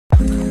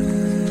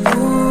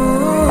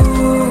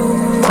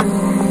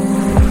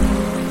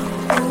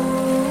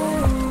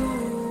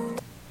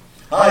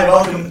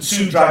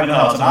to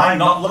Dragonheart, and I'm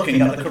not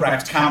looking at the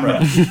correct camera.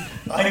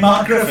 I'm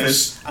Mark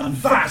Griffiths, and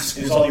that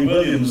is Ollie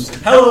Williams.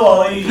 Hello,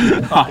 Ollie.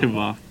 Hi,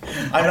 Mark.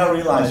 I'm now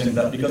realising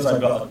that because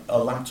I've got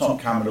a laptop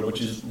camera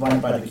which is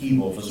right by the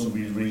keyboard for some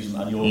weird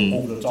reason, and you're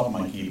over the top of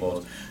my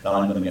keyboard, that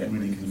I'm going to get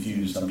really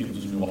confused, and people are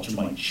going to be watching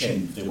my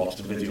chin if they watch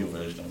the video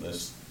version of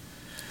this.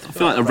 I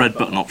feel like a red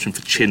button option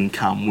for chin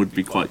cam would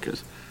be quite good.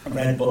 A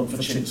red button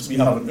for chins. We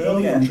have an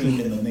early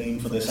entry in the name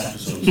for this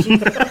episode.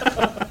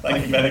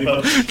 Thank you very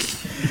much.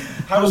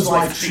 How's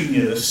life treating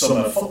you this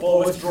summer? Football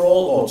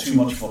withdrawal or too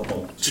much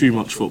football? Too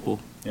much football,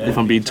 if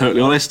I'm being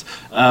totally honest.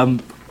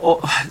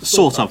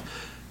 Sort of.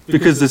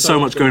 Because there's so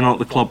much going on at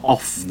the club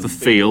off the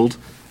field,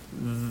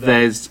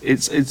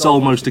 it's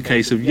almost a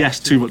case of,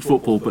 yes, too much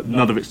football, but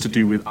none of it's to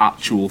do with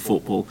actual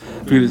football.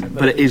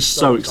 But it is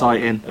so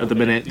exciting at the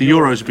minute. The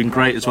Euros have been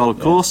great as well, of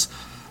course.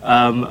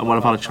 And when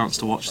I've had a chance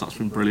to watch, that's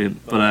been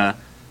brilliant. But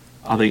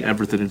I think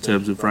everything in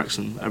terms of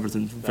Wrexham,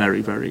 everything's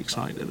very, very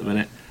exciting at the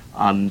minute.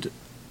 And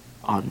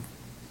I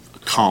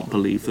can't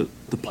believe that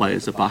the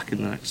players are back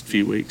in the next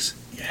few weeks.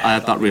 Yeah. I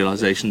had that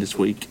realisation this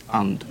week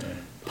and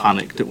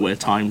panicked at where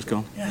time's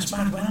gone. Yeah, it's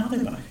mad. When are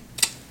they back?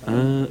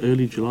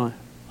 Early July.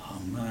 Oh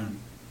man,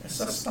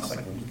 that's like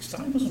a week's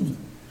time or something.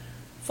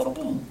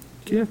 Football.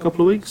 Yeah, a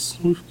couple of weeks.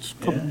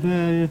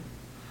 Yeah.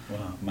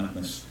 Wow,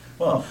 madness.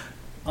 Well,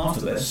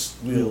 after this,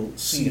 we'll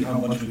see how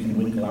much we can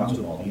winkle out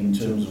of Ollie in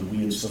terms of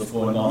weird stuff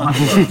going on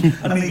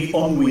and maybe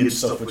unweird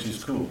stuff, which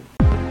is cool.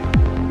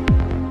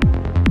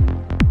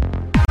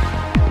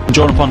 I'm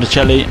Jordan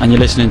Ponticelli, and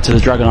you're listening to the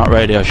Dragonheart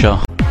Radio Show.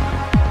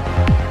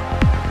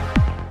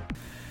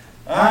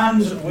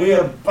 And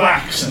we're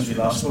back since we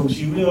last spoke to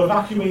you. We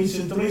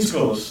evacuated the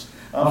racecourse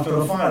after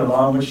a fire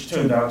alarm which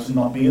turned out to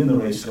not be in the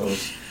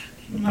racecourse.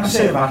 When I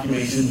say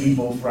evacuated, we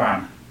both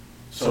ran.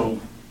 So,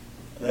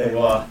 there you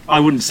are. I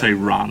wouldn't say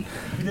ran.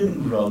 We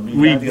didn't run.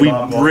 We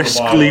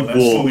briskly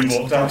walked.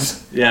 Walked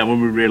out. Yeah, when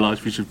we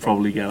realised we should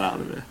probably get out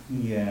of it.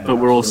 Yeah. But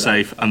we're all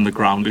safe and the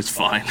ground is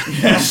fine.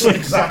 Yes,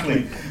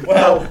 exactly.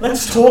 Well,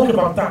 let's talk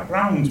about that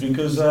ground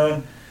because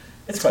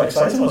it's quite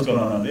exciting what's going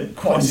on around it.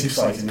 Quite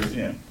exciting, isn't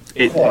it?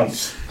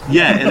 Quite.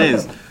 Yeah, it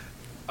is.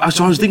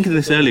 So I was thinking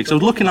this earlier because I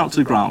was looking out to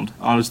the ground.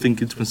 I was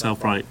thinking to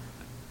myself, right,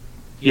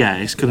 yeah,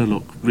 it's going to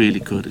look really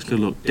good. It's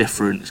going to look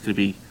different. It's going to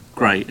be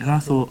great. And I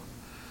thought,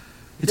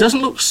 it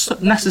doesn't look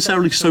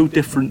necessarily so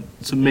different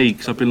to me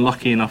because I've been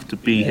lucky enough to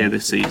be here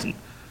this season.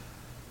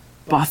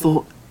 But I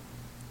thought,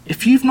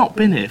 if you've not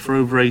been here for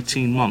over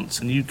 18 months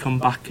and you come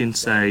back in,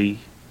 say,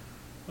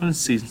 when does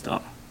the season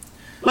start?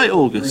 Late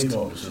August. Late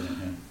August, isn't it?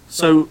 Yeah.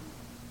 So,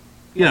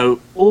 you know,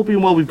 all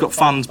being well, we've got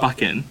fans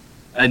back in,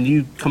 and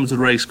you come to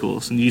the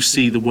racecourse and you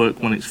see the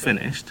work when it's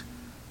finished,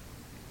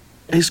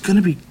 it's going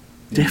to be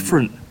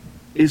different.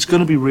 It's going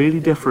to be really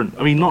different.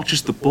 I mean, not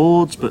just the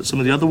boards, but some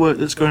of the other work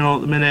that's going on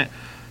at the minute.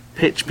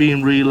 Pitch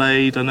being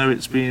relayed. I know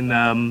it's been,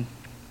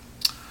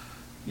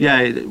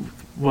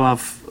 we'll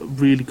have a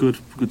really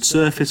good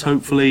surface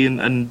hopefully,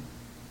 and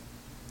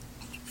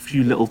a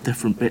few little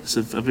different bits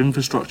of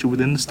infrastructure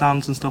within the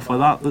stands and stuff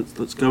like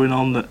that's going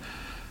on that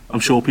I'm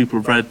sure people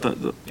have read that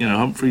you know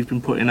Humphrey's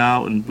been putting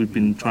out, and we've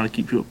been trying to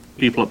keep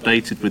people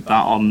updated with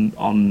that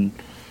on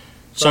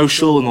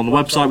social and on the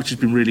website, which has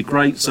been really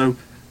great. So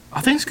I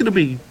think it's going to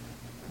be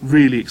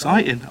really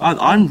exciting.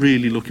 I'm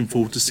really looking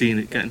forward to seeing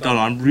it getting done.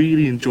 I'm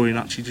really enjoying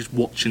actually just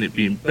watching it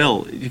being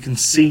built. You can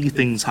see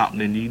things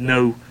happening. You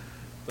know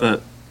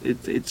that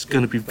it's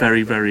going to be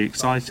very, very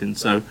exciting.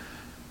 So,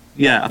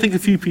 yeah, I think a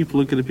few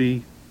people are going to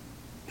be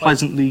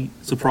pleasantly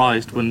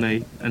surprised when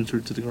they enter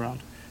into the ground.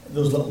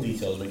 Those little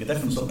details make a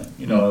difference, don't they?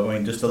 You know, I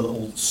mean, just the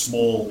little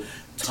small,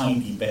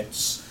 tiny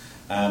bits.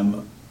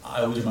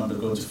 I always remember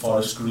going to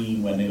Forest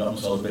Green when they got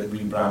themselves a bit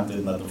rebranded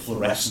and had the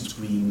fluorescent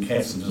green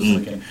kit,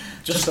 and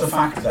just the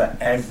fact that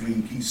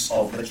every piece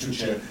of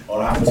literature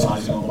or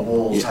advertising on the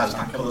walls has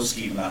that colour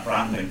scheme and that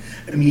branding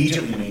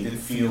immediately made it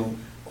feel,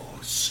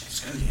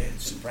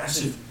 it's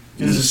impressive.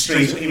 It's a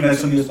straight, even though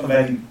it's only a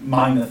very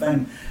minor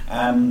thing.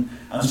 And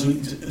so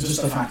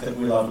just the fact that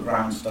we'll have a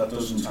ground that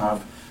doesn't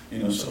have, you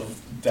know, sort of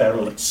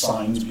derelict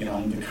signs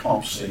behind the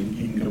cops saying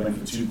you can go in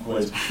for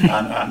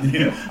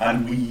 £2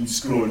 and weeds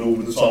growing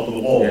over the top of the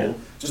wall,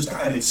 just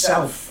that in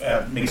itself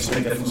makes a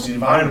big difference in the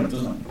environment,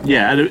 doesn't it?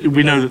 Yeah, and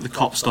we know that the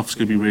cop stuff's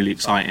going to be really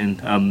exciting.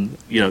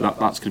 You know,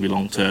 that's going to be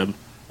long term.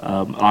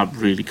 I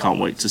really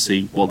can't wait to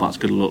see what that's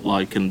going to look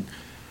like. And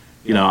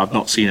you know, I've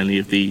not seen any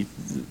of the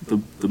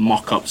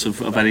mock-ups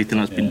of anything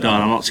that's been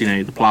done. I've not seen any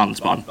of the plans,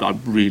 but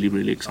I'm really,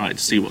 really excited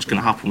to see what's going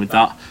to happen with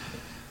that.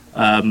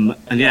 And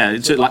yeah,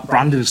 it's like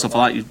branding and stuff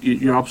like that.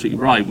 You're absolutely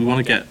right. We want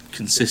to get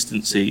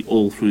consistency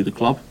all through the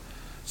club.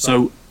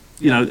 So,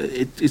 you know,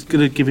 it's going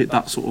to give it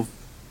that sort of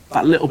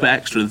that little bit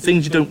extra. The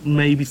things you don't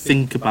maybe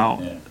think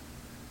about,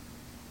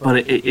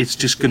 but it's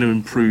just going to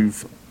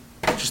improve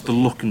just the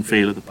look and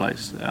feel of the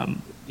place.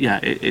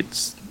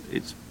 It's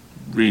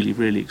really,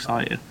 really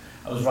exciting.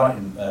 I was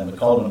writing the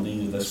column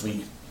Leader this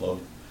week,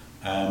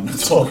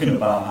 talking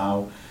about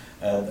how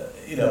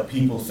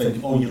people think,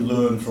 you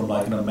learn from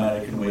like an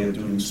American way of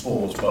doing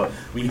sports, but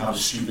we have a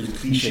stupid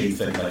cliche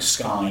thing like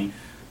Sky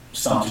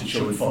started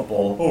showing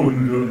football, we're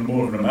going to do it in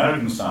more of an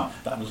American style,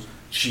 that was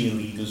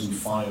cheerleaders and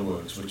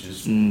fireworks, which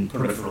is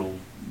peripheral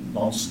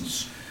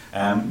nonsense.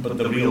 But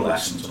the real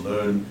lesson to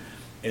learn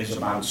is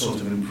about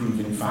sort of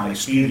improving fan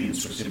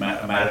experience, which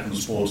American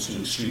sports do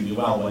extremely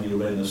well when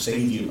you're in a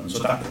stadium. And so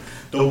that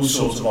those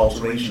sorts of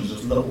alterations,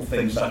 those little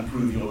things that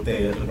improve your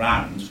day at the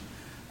ground,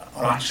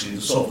 are actually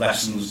the sort of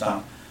lessons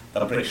that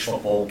British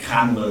football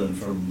can learn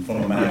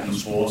from American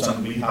sports,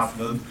 and we have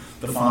the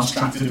fast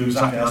track to do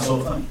exactly that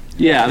sort of thing.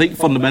 Yeah, I think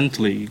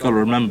fundamentally you've got to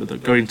remember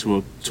that going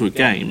to a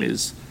game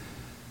is,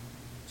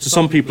 to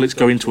some people it's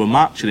going to a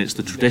match and it's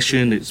the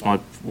tradition, it's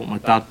what my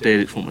dad did,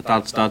 it's what my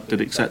dad's dad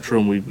did, etc.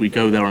 And we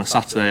go there on a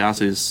Saturday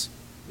as is,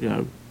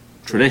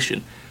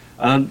 tradition.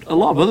 And a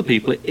lot of other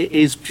people, it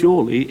is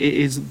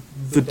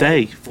the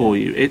day for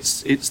you.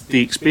 It's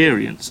the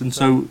experience. And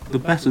so the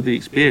better the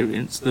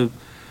experience, the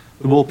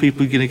more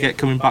people you're going to get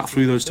coming back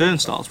through those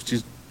turnstiles, which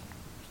is,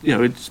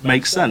 it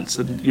makes sense.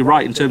 And you're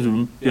right in terms of,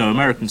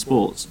 American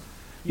sports.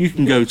 You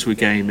can go to a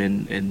game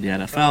in the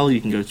NFL,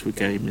 you can go to a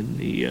game in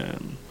the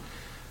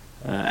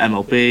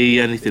MLB,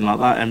 anything like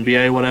that,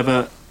 NBA,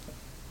 whatever.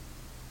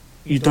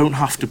 You don't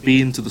have to be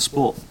into the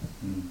sport,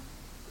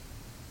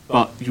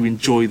 but you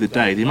enjoy the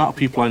day. The amount of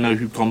people I know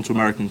who've gone to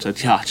America and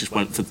said, "Yeah, I just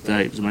went for the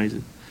day. It was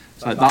amazing."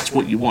 It's like that's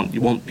what you want.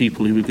 You want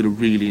people who are going to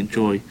really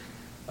enjoy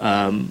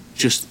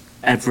just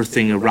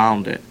everything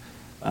around it.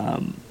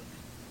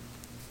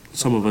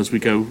 Some of us, we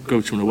go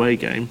to an away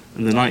game,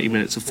 and the 90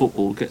 minutes of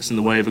football gets in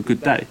the way of a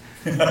good day.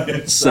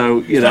 So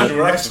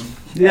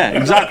yeah,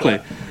 exactly.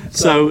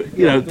 So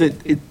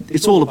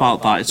it's all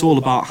about that. It's all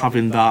about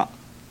having that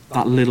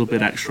little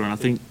bit extra. And I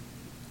think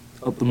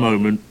at the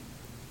moment,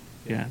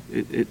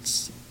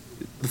 it's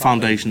the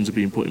foundations are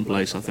being put in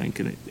place. I think,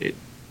 and it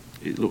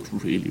looks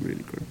really,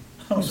 really good.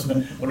 One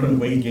of the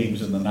away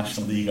games in the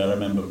National League I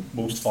remember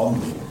most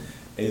fondly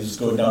is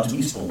going down to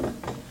Eastbourne.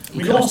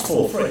 We lost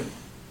 4-3.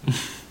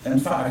 In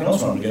fact, I can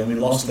also remember again we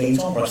lost late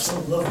on, but I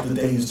still love the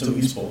days to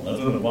Eastbourne. I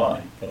don't know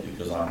why. Probably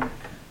because I'm a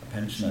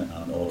pensioner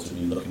and ought to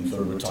be looking for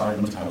a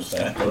retirement house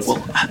there.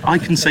 Well, I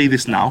can say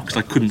this now because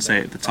I couldn't say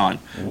it at the time.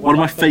 One of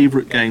my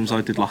favourite games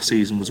I did last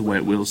season was away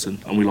at Wilson,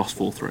 and we lost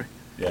 4-3.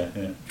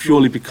 Yeah.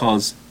 Purely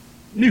because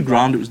new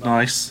ground, it was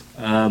nice,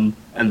 and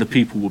the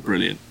people were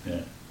brilliant.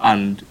 Yeah.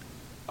 And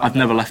I've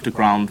never left a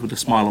ground with a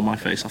smile on my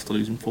face after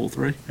losing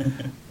 4-3.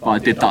 But I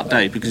did that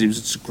day because it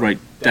was just a great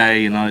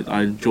day and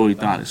I enjoyed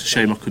that. It's a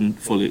shame I couldn't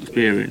fully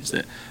experience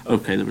it.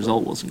 Okay, the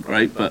result wasn't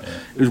great, but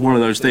it was one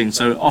of those things.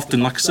 So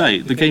often, like I say,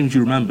 the games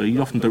you remember,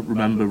 you often don't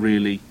remember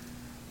really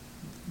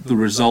the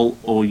result,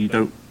 or you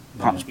don't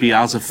perhaps be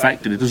as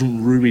affected. It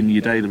doesn't ruin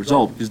your day, the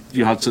result, because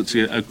you had such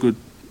a good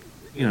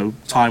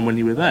time when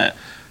you were there.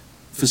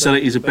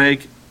 Facilities are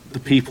big. The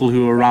people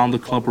who are around the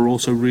club are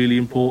also really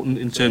important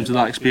in terms of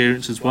that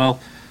experience as well.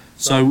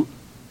 So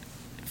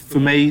for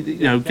me,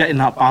 getting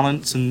that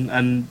balance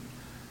and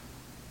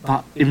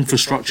that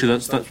infrastructure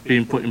that's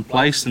being put in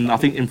place, and I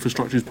think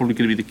infrastructure is probably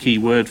going to be the key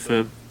word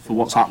for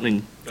what's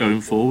happening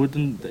going forward.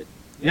 And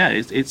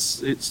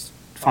it's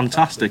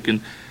fantastic.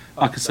 And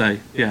like I say,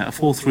 a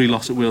 4-3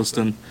 loss at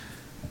Wealdstone,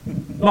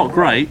 not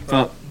great,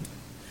 but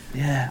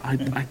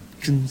I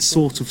can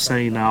sort of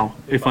say now,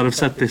 if I'd have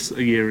said this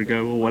a year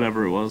ago or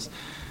whatever it was,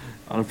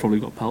 I'd have probably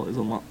got pelted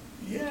on that.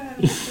 Yeah,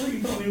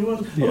 you probably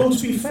would. Yeah. Although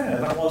to be fair,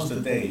 that was the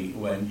day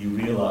when you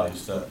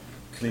realised that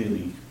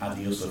clearly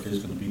Adi Yussuf is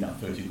going to be that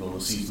 30-goal a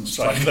season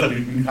striker that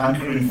we've been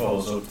hankering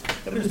for, so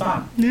it was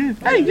time. Yeah.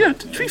 Hey,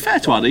 to be fair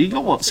to Adi, he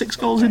got 6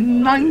 goals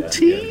in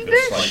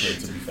 19-ish?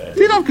 He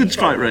did have good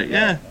strike rate,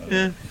 yeah. I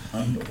know.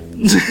 I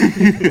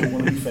don't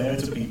want to be fair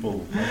to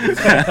people.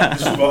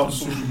 It's about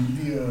social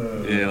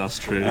media. Yeah, that's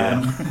true.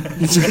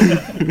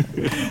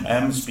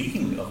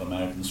 Speaking of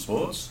American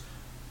sports,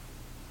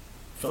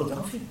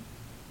 Philadelphia.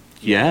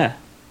 Yeah.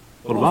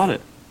 What about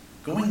it?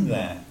 Going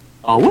there.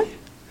 Are we?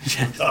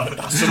 Yeah.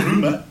 That's a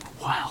rumour.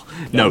 Wow.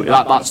 No,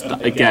 that's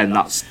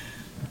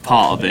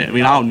part of it. I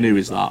mean, how new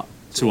is that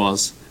to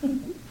us?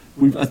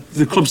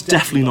 The club's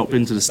definitely not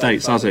been to the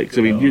States, has it? Because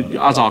I mean,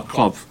 as our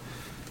club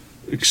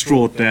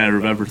extraordinaire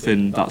of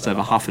everything that's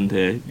ever happened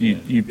here,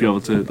 you'd be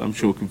able to, I'm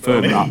sure,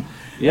 confirm that.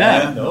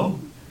 Yeah. No.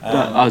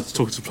 I was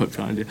talking to the bloke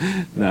behind you.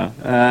 No.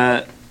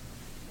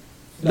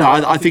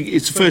 I think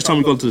it's the first time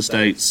we've gone to the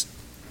States.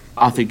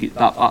 I think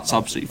that's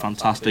absolutely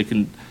fantastic,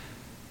 and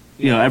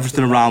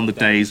everything around the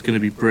day is going to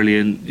be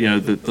brilliant.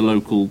 The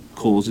local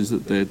causes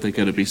that they're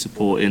going to be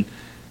supporting.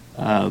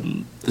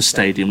 The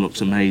stadium looks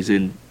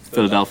amazing.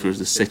 Philadelphia as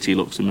the city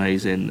looks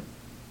amazing.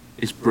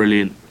 It's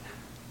brilliant.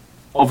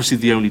 Obviously,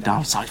 the only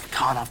downside, we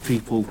can't have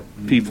people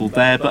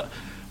there, but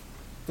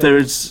there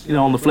is,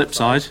 on the flip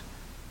side,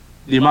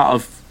 the amount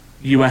of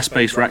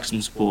US-based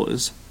Wrexham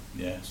supporters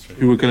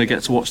who are going to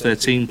get to watch their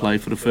team play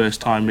for the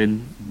first time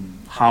in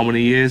how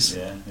many years?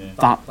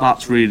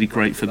 That's really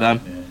great for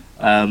them,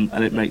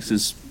 and it makes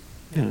us,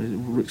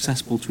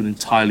 accessible to an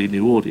entirely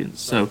new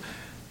audience. So,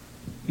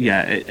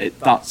 it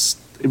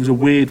was a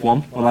weird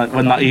one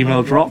when that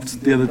email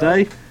dropped the other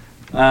day,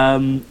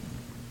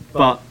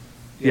 but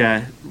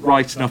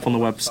writing up on the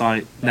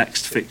website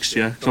next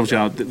fixture. 'Cause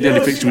obviously the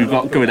only fixture we've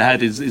got going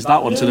ahead is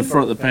that one. So the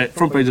front page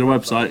of the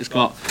website, it's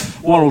got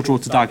 1-1 draw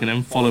to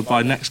Dagenham, followed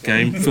by next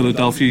game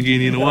Philadelphia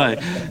Union away.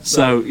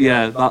 So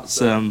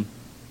that's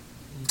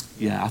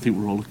I think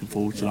we're all looking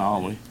forward to that,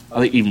 aren't we? I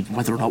think even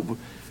whether or not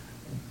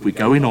we're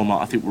going or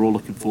not, I think we're all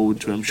looking forward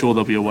to it. I'm sure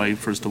there'll be a way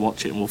for us to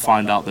watch it, and we'll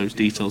find out those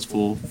details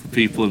for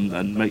people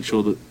and make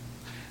sure that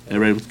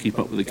they're able to keep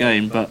up with the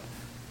game. But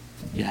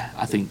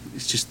I think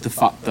it's just the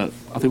fact that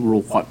I think we're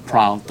all quite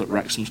proud that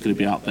Wrexham's going to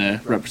be out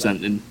there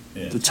representing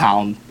the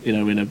town, in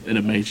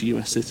a major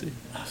US city.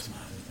 That's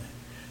mad,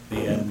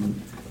 isn't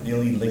it? The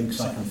only links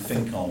I can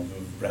think of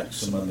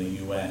Wrexham and the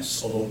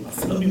US, although I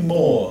think there'll be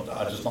more that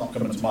are just not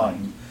coming to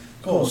mind.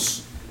 Of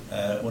course,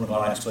 one of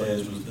our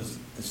ex-players was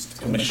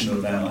the commissioner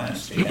of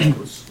MLS, Jake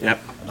Edwards. Yep.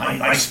 A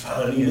nice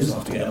fellow he is. I'll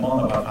have to get him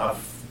on. I've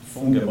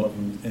phoned him up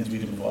and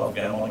interviewed him before. I'll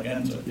get him on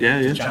again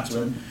to chat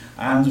to him.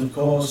 And of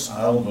course,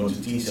 I won't go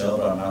into detail,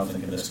 but I'm now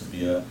thinking this could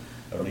be a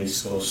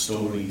racecourse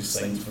stories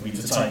thing for me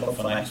to type up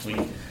for next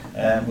week.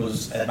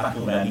 Was Ed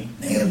McElvenny,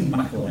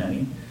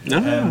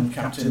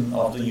 captain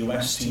of the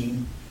US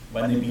team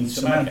when they beat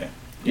America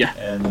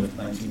in the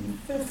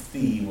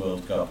 1950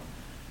 World Cup.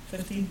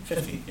 50,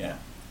 yeah.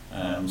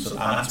 So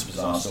that's a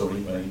bizarre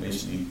story where he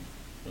basically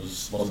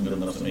wasn't good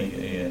enough to make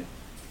it here.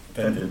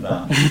 Then did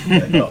that.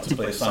 Then got to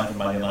play a side for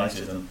Man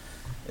United, and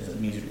it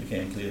immediately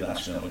became clear that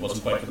actually it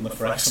wasn't quite good enough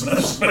for Wrexham.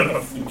 That's a bit of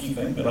a fluky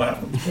thing that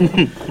happened.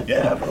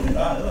 Probably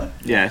that, isn't it?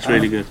 Yeah, it's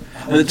really good.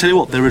 I'll tell you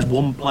what, there is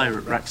one player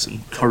at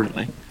Wrexham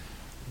currently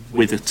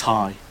with a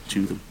tie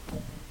to them.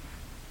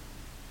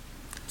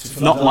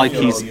 Not like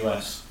he's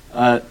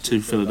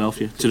to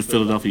Philadelphia, to the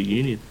Philadelphia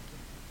Union.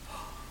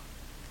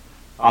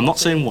 I'm not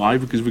saying why,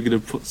 because we're going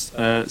to put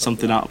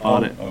something out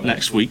about it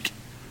next week.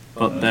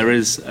 But there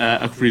is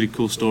a really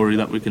cool story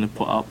that we're going to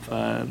put up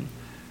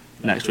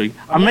next week.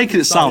 I'm making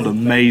it sound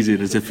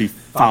amazing, as if he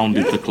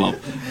founded the club.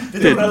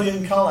 Did Aurelian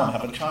and Callan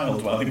have a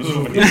child while he was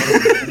over here?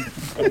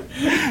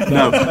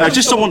 No,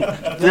 just someone.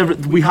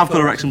 We have got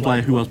a Wrexham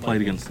player who has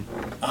played against them.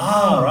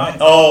 Ah, right.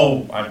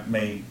 Oh, I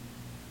may.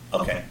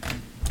 Okay.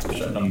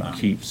 You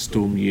keep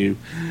Storm you.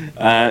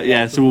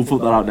 So we'll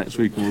put that out next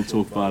week and we'll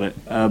talk about it.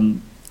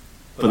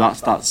 But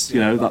that's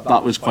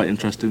that was quite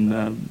interesting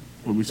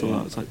when we saw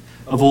that. It's like,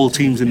 of all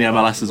teams in the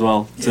MLS as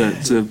well to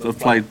have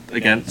played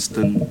against,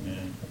 and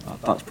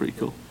that's pretty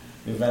cool.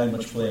 You're very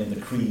much playing the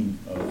cream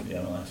of the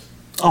MLS.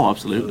 Oh,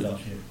 absolutely.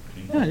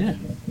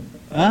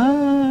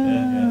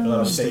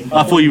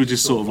 I thought you were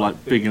just sort of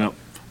like bigging up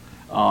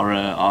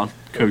our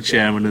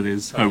co-chairman and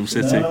his home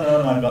city.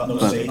 No, I've got no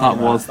stake. That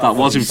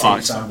was in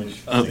fact. Thank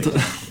you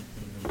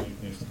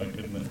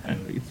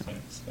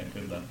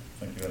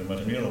very much.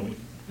 I'm here all week.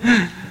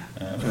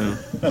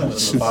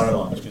 That's a fire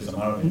alarm because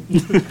I'm Arabic.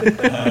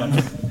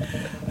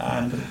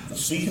 And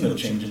speaking of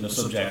changing the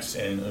subject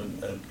in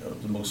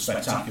the most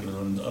spectacular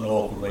and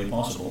awkward way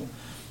possible,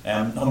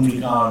 Humphrey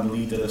Carr and the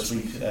leader this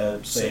week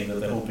saying that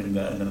they're hoping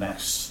that in the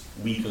next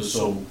week or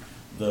so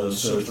the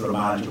search for a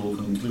manager will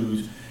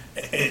conclude.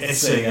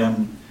 It's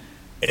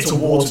a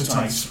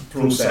watertight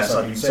process.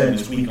 I've been saying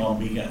this week on,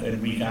 week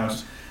in, week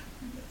out.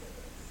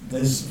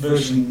 There's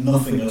virtually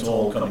nothing at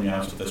all coming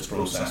out of this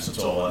process at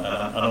all, and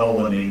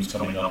all the names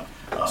coming up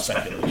are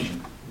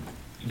speculation.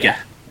 To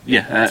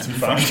be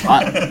frank.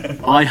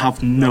 I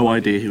have no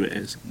idea who it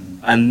is.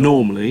 And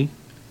normally,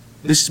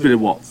 this has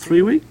been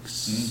 3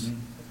 weeks? Mm-hmm.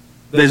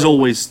 There's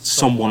always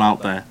someone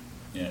out there.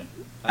 Yeah.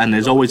 And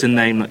there's always a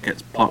name that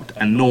gets plucked,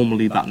 and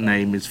normally that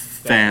name is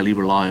fairly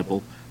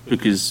reliable,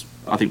 because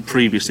I think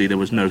previously there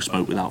was no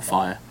smoke without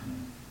fire.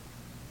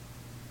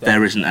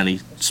 There isn't any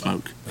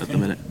smoke at the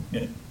minute.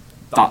 Yeah.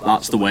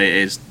 That's the way it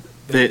is.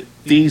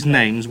 These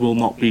names will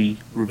not be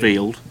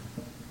revealed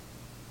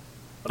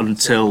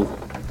until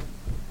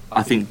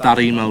I think that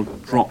email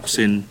drops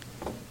in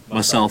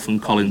myself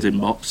and Colin's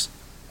inbox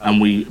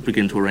and we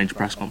begin to arrange a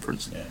press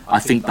conference. Yeah. I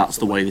think that's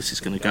the way this is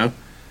going to go.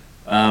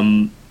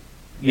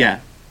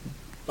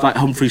 Like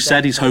Humphrey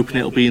said, he's hoping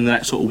it'll be in the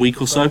next sort of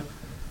week or so.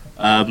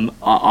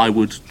 I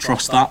would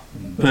trust that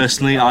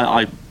personally.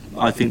 I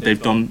think they've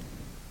done,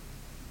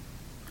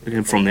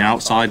 again, from the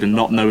outside and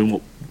not knowing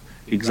what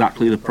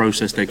exactly the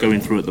process they're going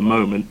through at the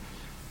moment,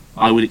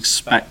 I would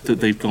expect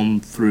that they've gone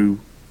through,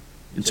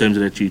 in terms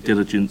of their due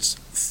diligence,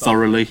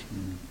 thoroughly,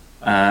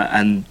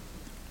 and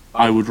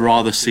I would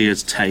rather see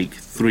us take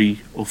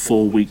 3 or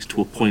 4 weeks to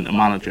appoint a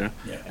manager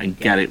and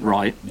get it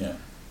right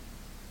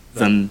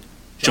than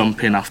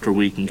jump in after a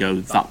week and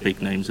go, that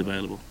big name's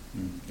available.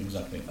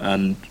 Exactly.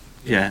 And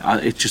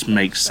it just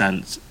makes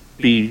sense.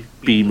 Be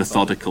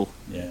methodical.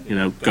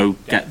 Go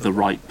get the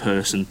right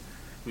person.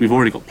 We've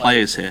already got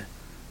players here,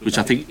 which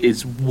I think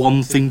is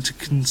one thing to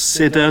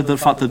consider, the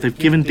fact that they've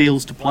given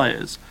deals to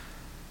players,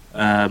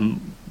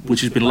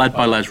 which has been led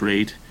by Les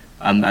Reed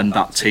and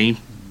that team.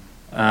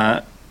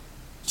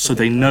 So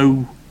they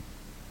know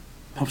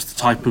perhaps the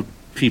type of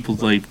people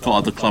they've got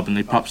at the club, and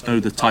they perhaps know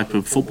the type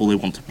of football they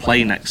want to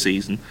play next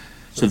season.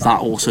 So that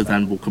also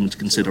then will come into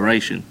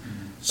consideration.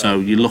 So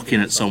you're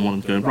looking at someone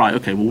and going, right,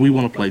 okay, well, we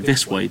want to play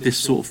this way, this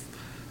sort of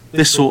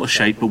this sort of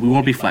shape, but we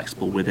want to be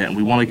flexible with it, and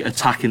we want to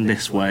attack in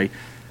this way.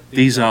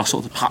 These are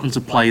sort of the patterns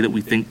of play that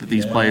we think that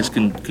these players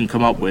can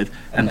come up with,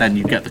 and then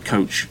you get the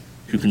coach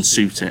who can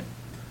suit it.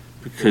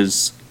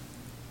 Because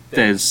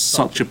there's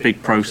such a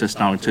big process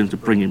now in terms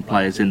of bringing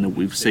players in that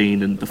we've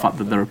seen, and the fact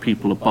that there are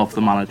people above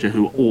the manager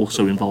who are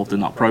also involved in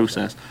that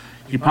process.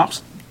 You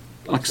perhaps,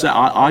 like I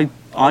said,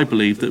 I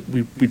believe that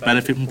we'd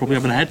benefit from probably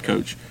having a head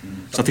coach.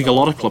 So I think a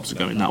lot of clubs are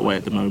going that way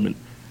at the moment.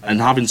 And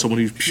having someone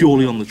who's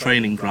purely on the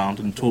training ground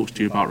and talks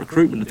to you about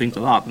recruitment and things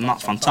like that, then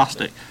that's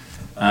fantastic.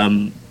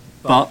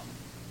 But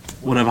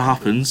whatever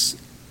happens,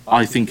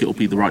 I think it'll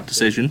be the right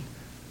decision.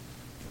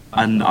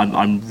 And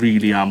I'm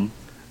really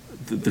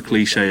the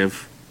cliche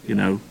of,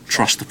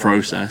 trust the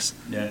process.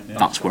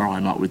 That's where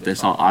I'm at with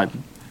this.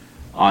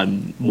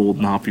 I'm more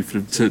than happy for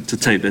them to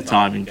take their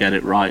time and get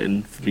it right,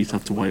 and for me to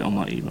have to wait on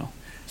that email.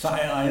 So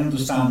I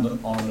understand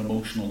that on an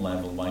emotional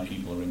level why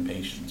people are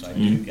impatient. I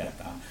do get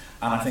that.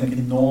 And I think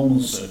in normal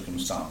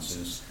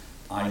circumstances,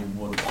 I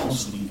would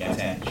possibly get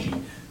edgy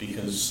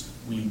because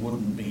we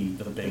wouldn't be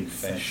the big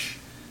fish.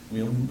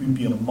 We'd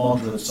be a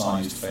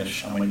moderate-sized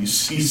fish, and when you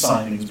see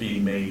signings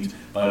being made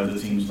by other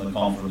teams in the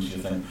conference,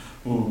 you think,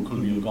 oh, could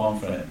we have gone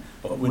for it?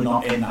 But we're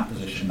not in that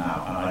position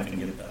now, and I think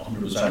you're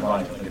 100% right.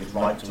 I think it's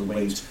right to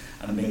wait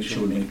and make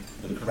sure we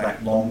make the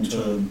correct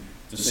long-term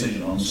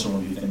decision on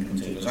someone we think can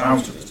take us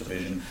out of this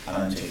division and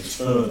then take us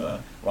further,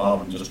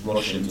 rather than just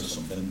rush into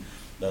something.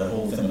 The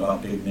whole thing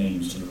about big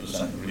names,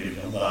 100% agree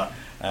on that.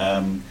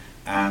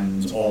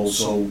 And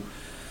also,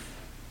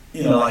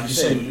 like you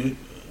say,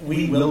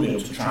 we will be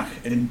able to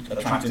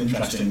attract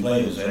interesting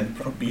players in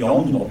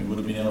beyond what we would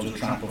have been able to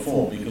attract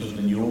before because of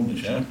the new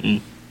ownership.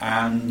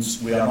 And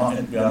we are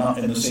not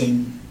in the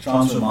same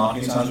transfer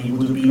market as we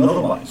would have been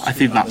otherwise. I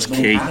think that's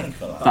key.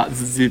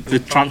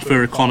 The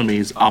transfer economy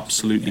is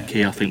absolutely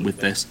key, I think, with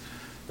this.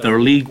 There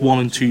are League 1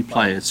 and 2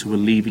 players who are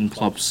leaving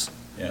clubs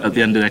at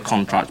the end of their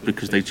contract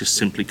because they just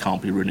simply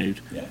can't be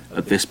renewed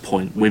at this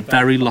point. We're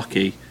very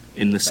lucky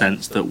in the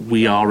sense that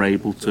we are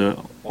able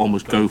to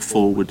almost go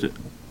forward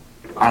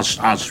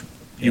as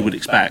you would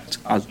expect,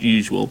 as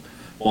usual,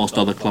 whilst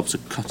other clubs are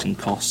cutting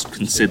costs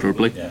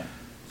considerably.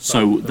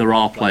 So there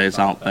are players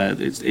out there.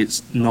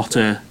 It's not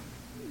a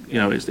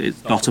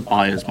it's not a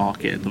buyer's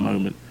market at the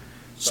moment.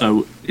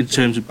 So in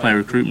terms of player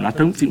recruitment, I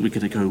don't think we're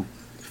going to go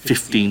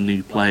 15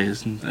 new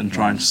players and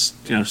try and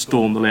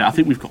storm the league. I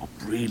think we've got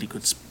a really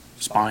good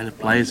spine of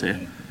players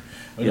here.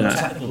 Well, the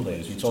technical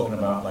players, you're talking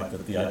about like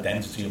the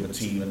identity of a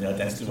team and the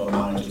identity of a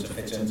manager to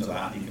fit into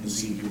that. You can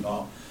see we've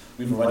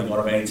already got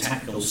a very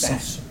technical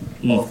set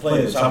of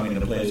players, haven't we?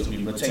 The players that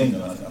we've retained,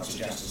 and I think that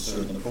suggests a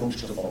certain approach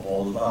to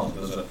football as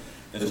well.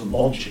 There's a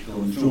logic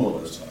going through all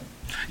this.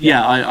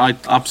 Yeah, I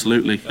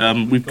absolutely.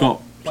 We've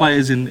got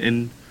players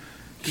in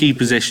key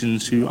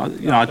positions who,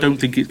 I don't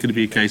think it's going to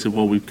be a case of,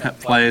 well, we've kept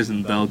players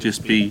and they'll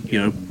just be,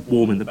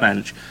 warming the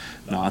bench.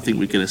 No, I think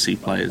we're going to see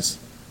players,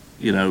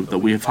 that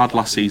we have had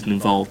last season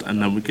involved,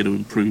 and then we're going to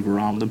improve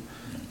around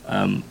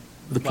them.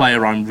 The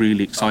player I'm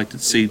really excited to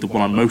see, the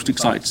one I'm most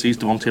excited to see, is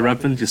Devontae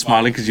Redmond. You're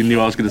smiling because you knew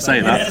I was going to say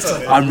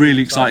that. I'm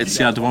really excited to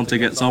see how Devontae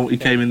gets on. He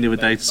came in the other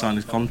day to sign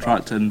his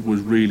contract and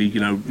was really,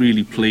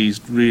 really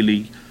pleased,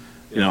 really,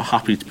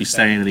 happy to be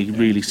staying, and he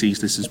really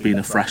sees this as being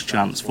a fresh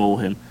chance for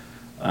him.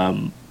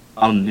 And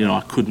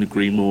I couldn't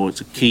agree more.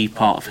 It's a key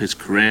part of his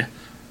career.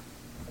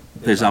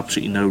 There's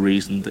absolutely no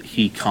reason that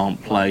he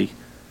can't play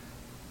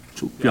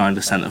behind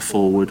the centre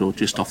forward or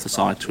just off the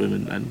side to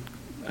him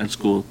and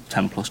score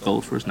 10 plus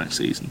goals for us next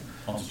season.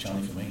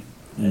 Ponticelli for me,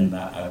 and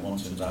I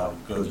want him to have a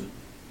good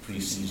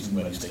pre-season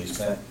where he stays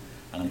fit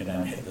and can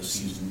then hit the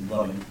season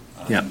running.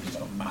 I think he's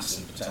got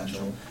massive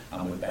potential,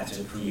 and with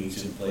better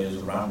creative players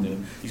around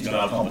him, he's got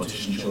our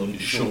competition.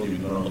 Surely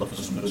we're going to look for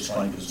some good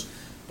strikers.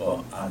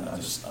 But I'm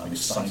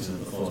excited at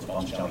the thought of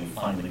Ponticelli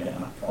finally getting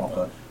that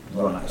proper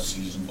run at a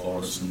season for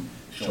us and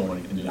showing what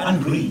he can do.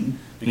 And Green,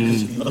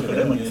 because you look at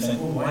him and you think,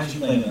 why is he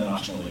playing in the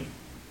National League?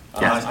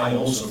 I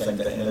also think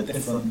that in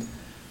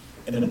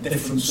a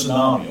different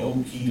scenario,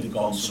 he'd have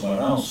gone somewhere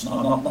else.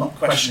 Not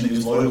questioning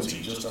his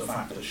loyalty, just the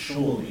fact that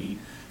surely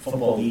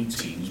Football League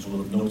teams will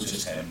have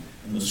noticed him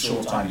in the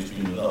short time he's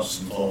been with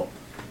us and thought,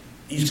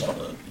 he's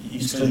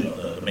clearly got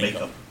the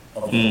makeup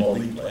of a Football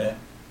League player.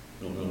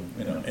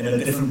 In a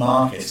different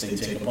market, they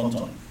take a punt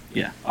on him.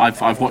 Yeah,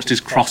 I've watched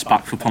his cross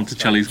back for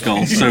Ponticelli's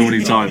goal so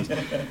many times.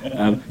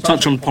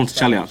 Touch on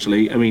Ponticelli,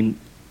 actually. I mean,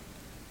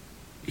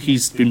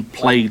 he's been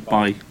plagued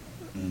by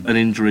an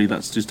injury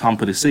that's just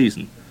hampered his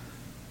season.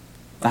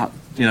 That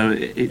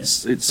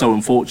it's so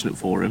unfortunate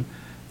for him.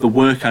 The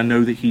work I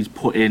know that he's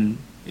put in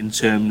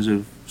terms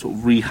of sort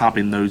of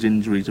rehabbing those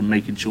injuries and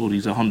making sure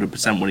he's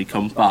 100% when he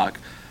comes back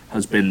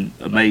has been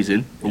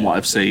amazing from what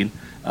I've seen.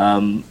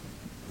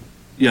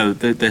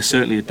 They're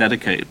certainly a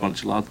dedicated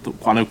bunch of lads.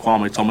 I know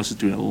Kwame Thomas is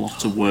doing a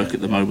lot of work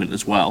at the moment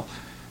as well,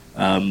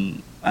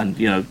 and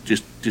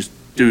just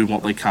doing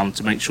what they can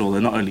to make sure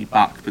they're not only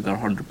back but they're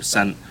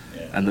 100%,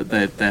 and that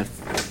they're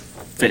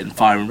fit and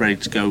fire and ready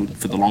to go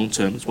for the long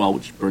term as well,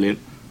 which is brilliant.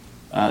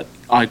 I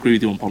agree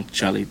with you on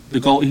Ponticelli.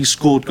 He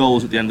scored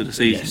goals at the end of the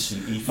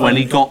season. Yes, when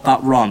he got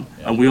that run,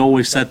 and we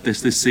always said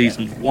this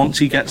season, once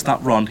he gets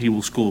that run, he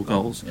will score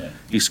goals. Yeah.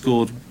 He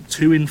scored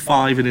 2 in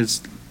 5 in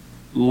his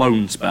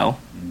loan spell,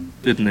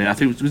 didn't he? I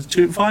think it was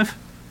 2 in 5?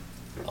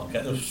 I'll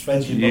get the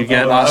spreadsheet. You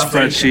get that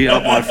spreadsheet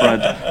up, my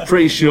friend.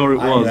 Pretty sure it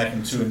was. I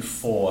reckon 2 and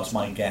 4, that's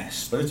my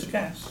guess, but it's a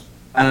guess.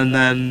 And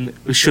then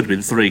it should have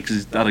been 3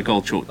 because he had a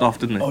goal chalked off,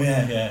 didn't he? Oh,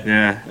 yeah.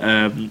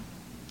 Yeah. And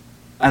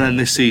then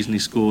this season he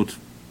scored.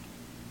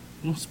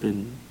 Must have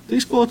been. Did he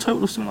score a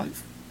total of something like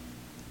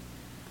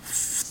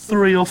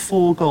 3 or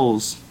 4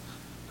 goals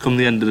come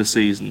the end of the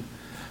season?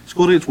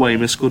 Scored against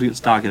Weymouth, scored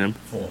against Dagenham.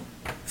 4.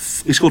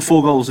 He scored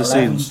 4 goals this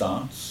 11 season.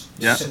 starts.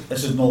 Yeah.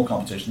 This is no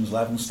competitions.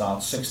 11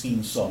 starts,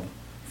 16 sub,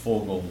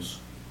 4 goals.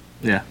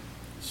 Yeah.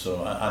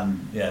 So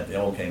they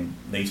all came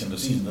late in the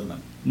season, didn't they?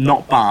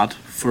 Not bad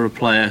for a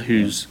player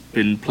who's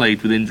been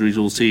plagued with injuries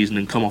all season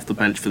and come off the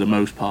bench for the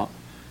most part.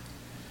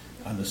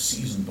 And the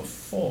season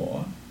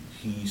before,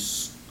 he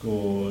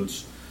scored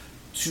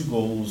 2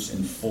 goals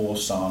in 4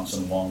 starts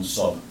and 1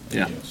 sub.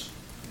 Yeah.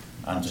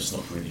 And just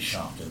looked really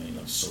sharp, didn't he?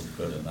 Looked so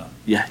good in that.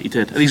 Yeah, he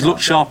did. And he's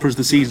looked sharper as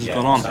the season's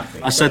gone on.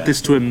 Exactly. I said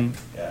this to him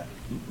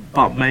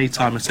about May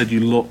time. I said, you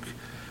look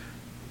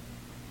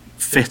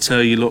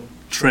fitter, you look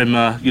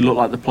trimmer, you look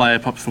like the player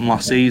perhaps from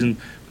last season,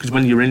 because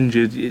when you're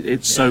injured,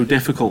 it's so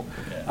difficult.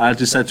 Yeah. I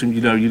just said to him,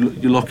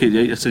 you look at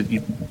it, I said, I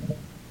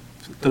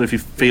don't know if you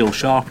feel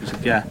sharp. He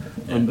said, yeah.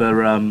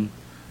 Remember, I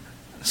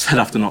said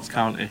after Notts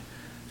County,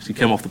 he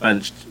came off the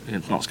bench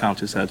against Notts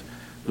County, said,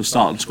 we'll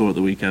start and score at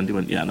the weekend. He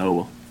went, yeah, no,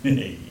 well.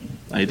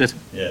 No, he did.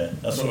 Yeah,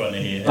 that's what I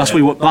hear. That's what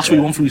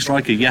you want from your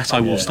striker. Yes,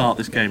 I will start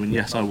this game, and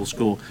yes, I will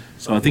score.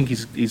 So I think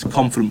he's a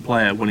confident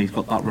player when he's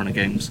got that run of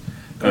games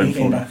When going he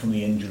came forward. back from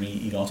the injury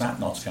he got at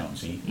Notts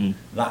County,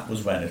 that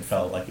was when it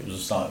felt like it was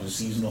the start of the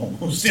season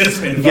almost. It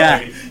felt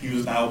like he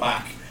was now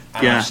back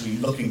and actually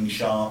looking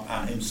sharp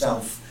and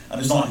himself. And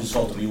it's not his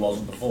fault that he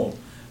wasn't before.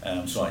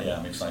 So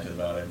I'm excited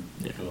about him.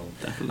 Yeah, Cool.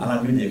 definitely. And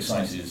I'm really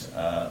excited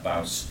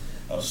about us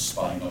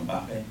spying on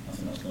Mbappe. I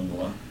think that's going to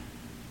go well.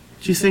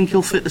 Do you think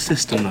he'll fit the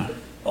system though?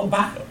 Oh,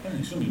 backup.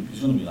 He's going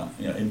to be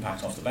that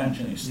impact off the bench,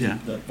 isn't he? Yeah.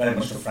 Very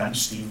much the French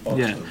Steve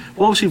Buxton. Yeah.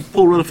 Well, obviously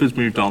Paul Rutherford's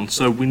moved on,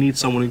 so we need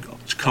someone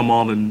to come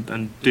on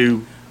and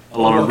do a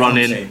lot of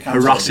running,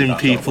 harassing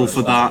people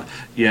for that.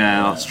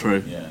 Yeah, that's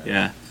true.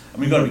 Yeah.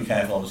 And we've got to be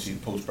careful, obviously,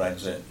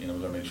 post-Brexit. We've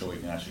got to make sure we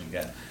can actually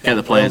get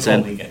the players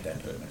in. Probably get their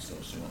permits to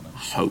us soon. I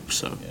hope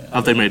so. Yeah.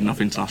 Have they made enough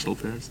international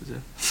appearances? Yeah.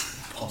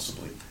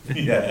 Possibly.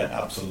 Yeah,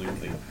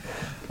 absolutely.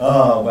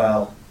 Oh,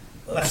 well,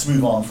 let's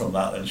move on from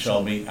that then,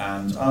 shall we?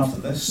 And after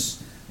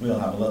this, we'll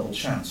have a little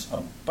chat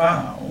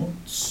about...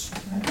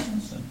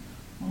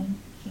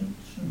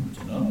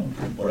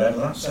 whatever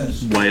that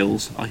says.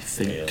 Wales, I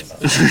think. Wales,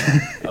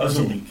 that's I was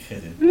only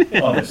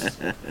kidding. Honest.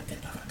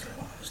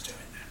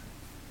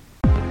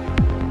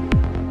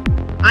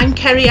 I'm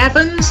Kerry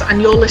Evans,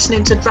 and you're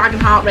listening to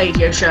Dragonheart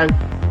Radio Show.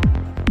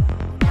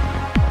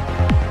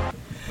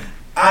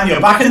 And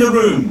you're back in the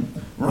room.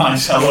 Right,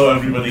 hello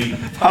everybody.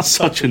 That's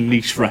such a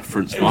niche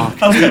reference, Mark.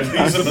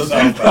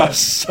 That's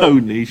so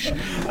niche.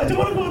 I don't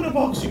want to go in the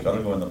box. You've got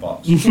to go in the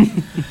box.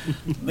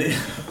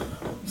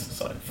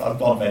 Sorry, I've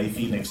gone very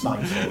Phoenix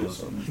Nights all of a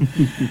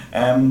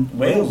sudden.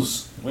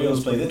 Wales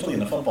played Italy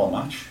in a football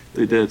match.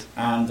 They did.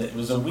 And it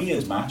was a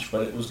weird match,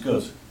 but it was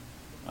good,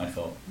 I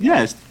thought.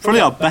 Yeah, it's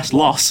probably our best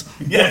loss.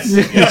 Yes.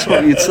 That's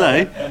what you'd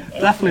say.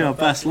 Definitely our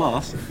best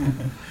loss.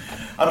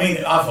 I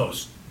mean, I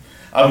was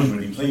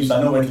really pleased.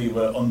 I know Italy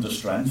were under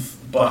strength,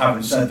 but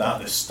having said that,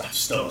 that's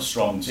still a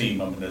strong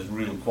team. I mean, there's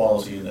real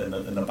quality in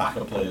the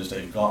backup players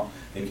they've got.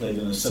 They played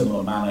in a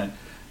similar manner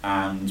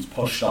and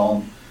pushed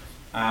on.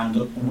 And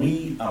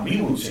we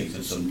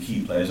rotated some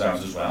key players out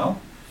as well.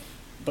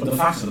 But the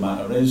fact of the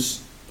matter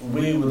is,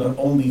 we were the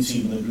only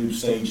team in the group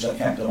stage that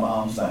kept them at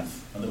arm's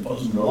length. And they put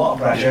us under a lot of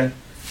pressure.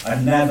 I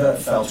never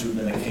felt we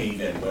were going to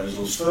cave in. Whereas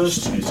those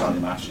first 2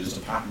 Italian matches,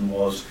 the pattern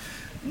was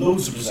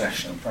loads of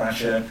possession and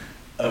pressure.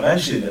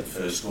 Eventually they get the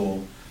first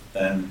goal,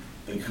 then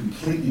they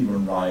completely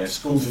run riot,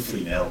 go to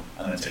 3-0,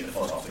 and then take the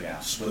foot off the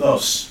gas. With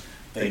us,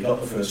 they got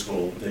the first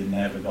goal, but they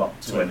never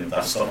got to any of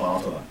that stuff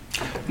after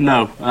that.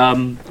 No,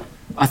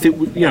 I think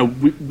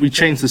we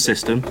changed the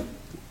system.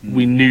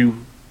 We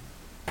knew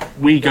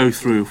we go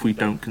through if we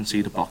don't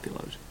concede a bucket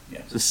load. Yeah.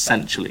 That's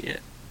essentially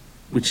it,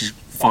 which is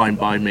fine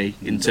by me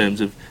in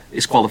terms of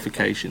its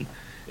qualification.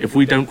 If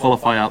we don't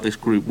qualify out this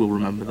group, we'll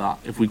remember that.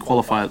 If we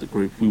qualify out the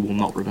group, we will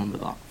not remember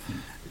that.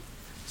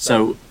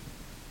 So,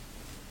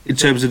 in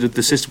terms of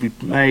the system we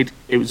made,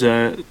 it was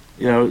a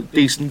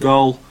decent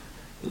goal.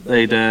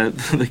 They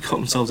got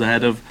themselves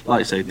ahead of.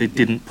 Like I say, they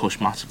didn't push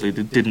massively.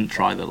 They didn't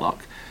try their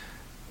luck.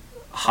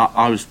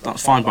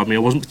 That's fine by me. I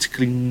wasn't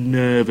particularly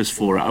nervous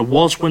for it. I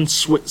was when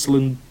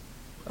Switzerland,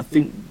 I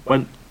think,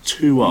 went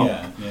 2 up.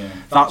 Yeah.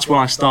 That's when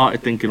I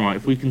started thinking, right,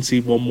 if we can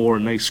see one more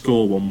and they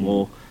score one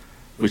more,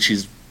 which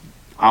is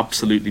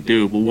absolutely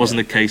doable. It wasn't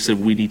a case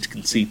of we need to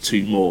concede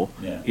 2 more.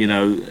 Yeah.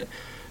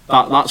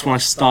 That's when I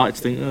started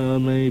to think,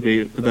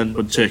 maybe. But then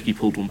when Turkey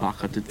pulled one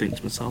back, I did think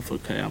to myself,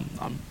 okay,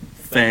 I'm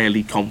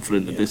fairly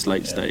confident at this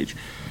late stage.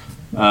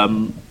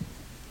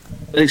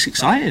 It's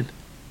exciting.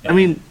 I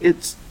mean,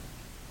 it's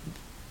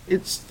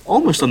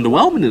almost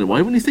underwhelming in a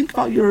way when you think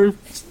about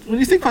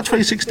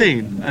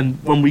 2016 and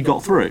when we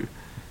got through.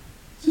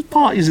 There's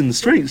parties in the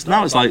streets.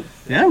 Now it's like,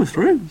 yeah, we're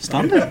through.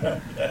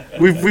 Standard.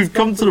 We've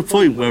come to the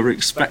point where we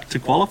expect to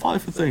qualify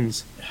for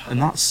things,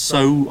 and that's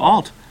so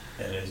odd.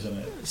 It is, isn't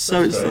it?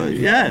 So it's like,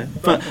 yeah,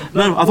 but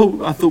no,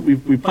 I thought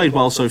we played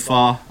well so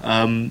far.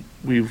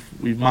 We've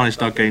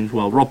managed our games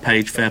well. Rob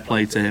Page, fair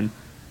play to him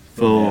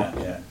for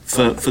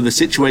the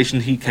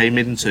situation he came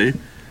into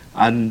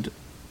and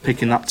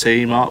picking that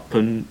team up.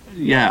 And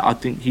yeah, I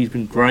think he's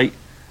been great.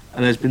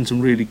 And there's been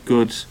some really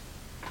good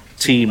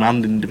team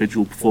and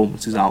individual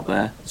performances out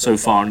there so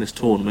far in this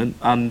tournament.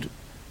 And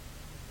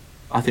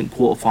I think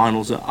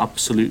quarterfinals are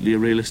absolutely a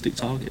realistic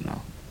target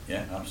now.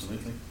 Yeah,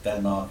 absolutely.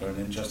 Denmark are an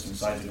interesting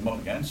side to come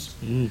up against.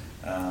 And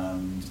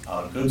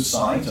are a good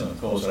side, and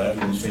of course are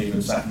everyone's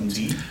favourite second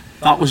team.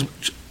 That was...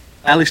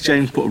 Ellis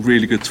James put a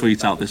really good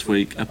tweet out this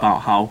week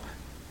about how,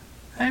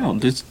 hang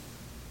on,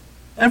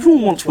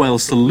 everyone wants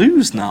Wales to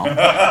lose now.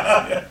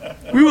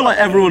 We were like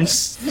everyone's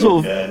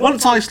sort of...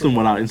 Once Iceland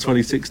went out in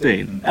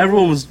 2016,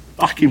 everyone was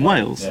backing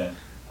Wales. Yeah.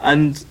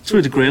 And to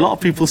a degree, a lot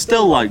of people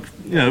still like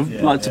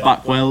to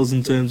back Wales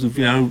in terms of,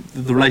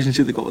 the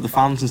relationship they got with the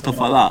fans and stuff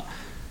like that.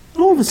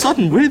 And all of a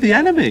sudden, we're the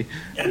enemy.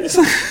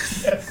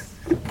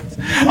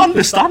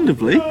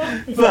 Understandably,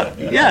 but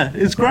yeah,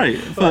 it's great.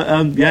 But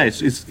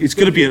it's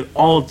going to be an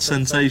odd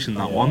sensation,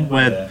 that one,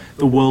 where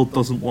the world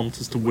doesn't want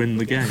us to win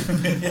the game.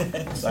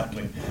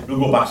 Exactly. We'll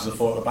go back to the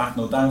 4 at the back,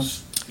 no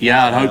doubt.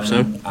 Yeah, I'd hope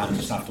so. And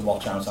just have to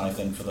watch out, I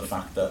think, for the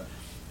fact that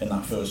in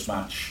that first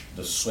match,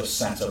 the Swiss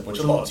setup, which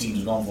a lot of teams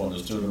have gone for, and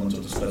there's 2 of them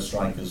until the split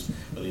strikers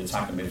with the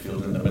attacking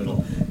midfielder in the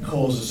middle,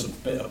 causes a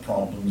bit of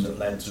problems. It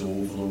led to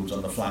overloads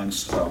on the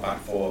flanks because our back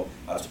 4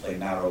 had to play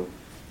narrow,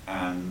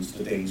 and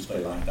the Danes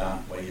play like that,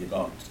 where you've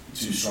got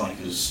 2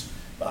 strikers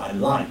that I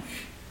like,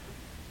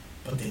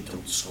 but they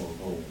don't score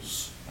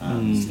goals.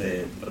 And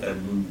but their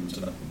movement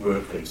and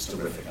work rate's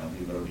terrific, and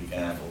we've got to be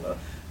careful that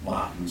what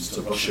happens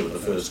to Russia with the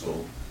first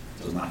goal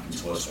doesn't happen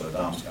to us with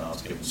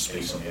Damsgaard's given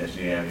space on the edge of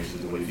the area to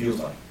do what he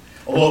feels like.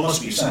 Although it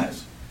must be said,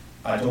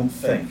 I don't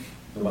think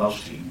the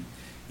Welsh team,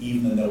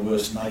 even in their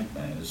worst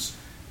nightmares,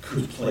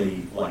 could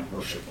play like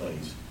Russia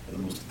played, with the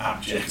most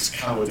abject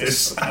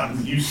cowardice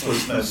and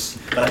uselessness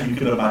that you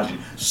could imagine.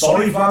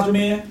 Sorry,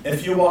 Vladimir,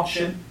 if you're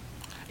watching.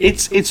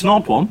 It's an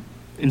odd one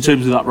in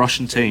terms of that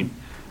Russian team.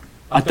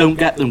 I don't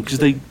get them because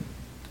they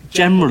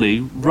generally,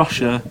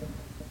 Russia...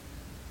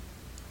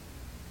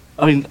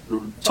 I mean,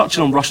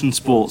 touching on Russian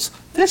sports,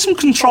 there's some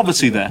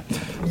controversy there.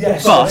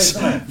 Yes, but,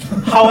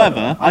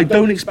 however, I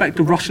don't expect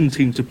a Russian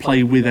team to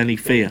play with any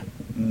fear.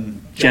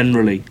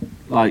 Generally,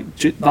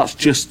 that's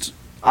just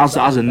as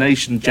a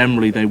nation.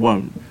 Generally, they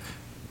won't.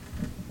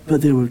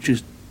 But they were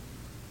just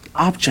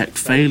abject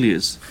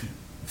failures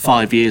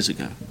 5 years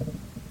ago,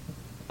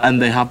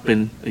 and they have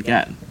been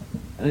again.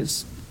 And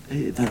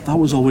that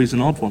was always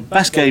an odd one.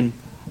 Best game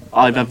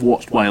I've ever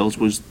watched Wales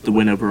was the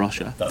win over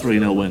Russia,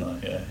 3-0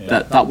 win.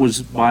 That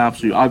was my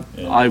absolute.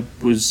 I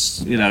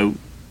was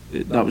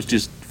that was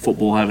just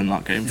football heaven,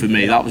 that game for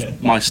me. That was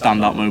my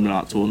standout moment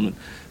at that tournament.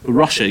 But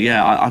Russia,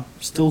 I'm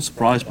still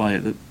surprised by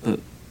it that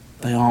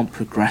they aren't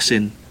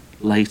progressing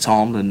late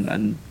on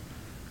and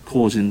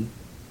causing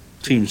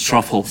teams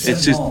trouble.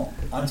 It's just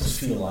I just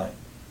feel like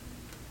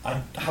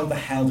how the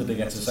hell did they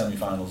get to the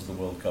semi-finals of the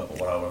World Cup or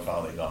whatever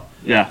far they got?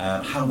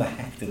 How the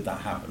heck did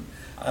that happen?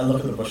 I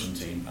look at the Russian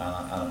team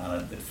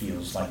and it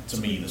feels like,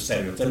 to me, the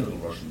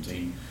stereotypical Russian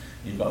team.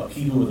 You've got a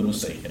keeper with a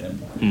mistake in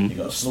him, you've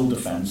got a slow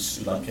defence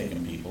who like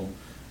kicking people,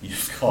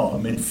 you've got a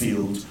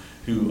midfield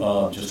who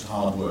are just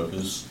hard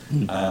workers,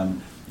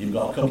 you've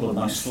got a couple of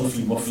nice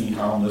fluffy, muffy,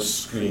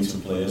 harmless,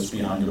 creative players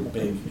behind a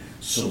big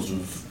sort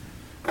of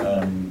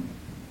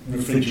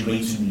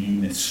refrigerating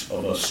unit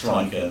of a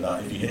striker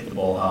that if you hit the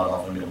ball hard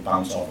off him, it'll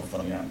bounce off of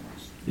funny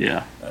angles.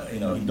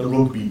 The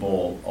rugby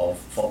ball of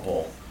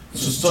football.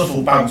 It's a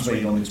subtle bounce where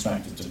you don't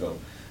expect it to go.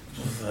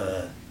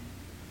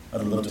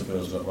 I'd love to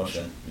have got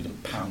Russia. We'd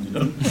have pounded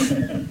them.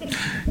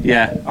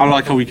 I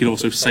like how we can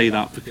also say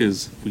that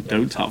because we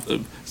don't have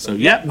them. So,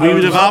 we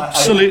would have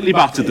absolutely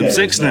battered them.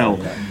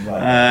 6-0.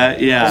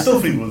 I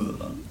still think we would have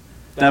done.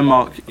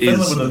 Denmark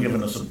Finland would have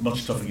given us a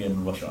much tougher game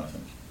than Russia, I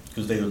think.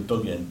 Because they would have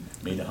dug in,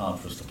 made it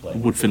hard for us to play.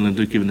 Would Finland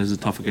have given us a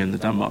tougher game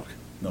than Denmark?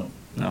 No.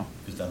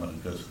 Because Denmark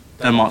are good.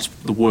 Denmark's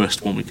the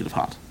worst one we could have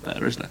had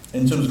there, isn't it?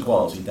 In terms of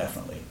quality,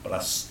 definitely.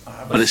 But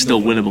it's still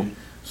winnable.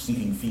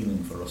 Sneaking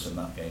feeling for us in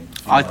that game.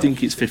 I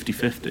think it's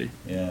 50-50.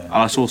 And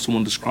I saw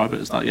someone describe it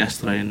as that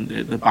yesterday, and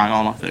they're bang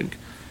on, I think.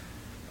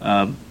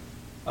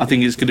 I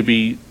think it's going to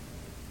be,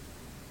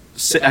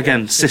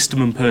 again,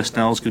 system and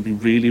personnel is going to be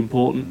really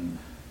important.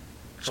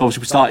 So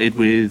obviously we started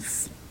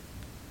with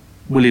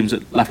Williams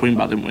at left wing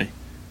back, didn't we?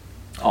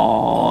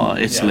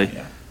 Italy.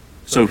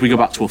 So if we go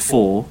back to a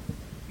 4,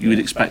 you would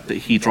expect that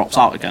he drops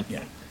out again.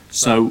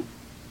 So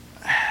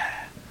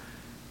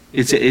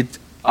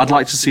I'd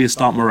like to see us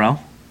start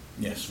Morel.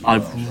 Yes,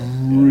 I've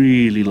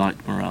really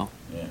liked Morel.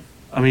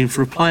 I mean,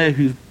 for a player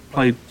who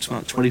played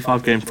about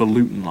 25 games for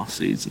Luton last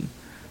season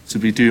to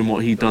be doing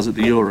what he does at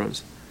the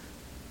Euros,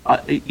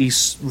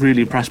 he's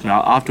really impressed me.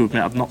 I have to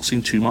admit, I've not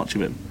seen too much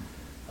of him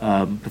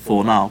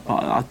before now,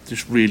 but I've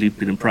just really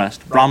been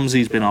impressed.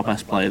 Ramsey's been our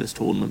best player this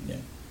tournament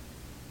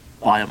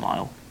by a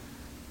mile.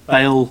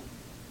 Bale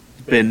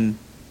been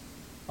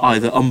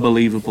either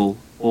unbelievable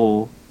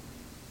or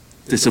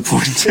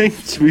disappointing,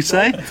 should we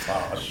say?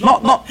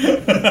 Not.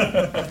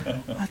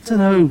 I don't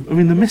know. I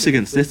mean, the miss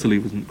against Italy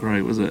wasn't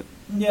great, was it?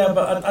 Yeah,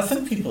 but I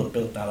think people have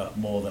built that up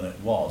more than it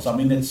was. I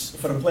mean, it's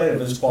for a player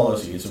of his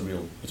quality, it's a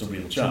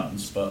real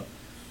chance, but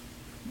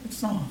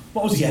it's not.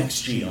 What was the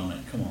XG on it?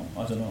 Come on,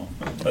 I don't know.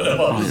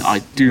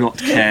 I do not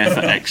care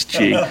for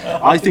XG.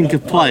 I think a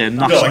player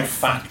like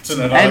fact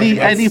and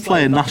any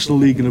player National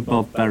League and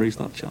above buries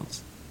that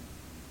chance.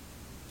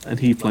 And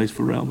he plays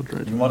for Real Madrid.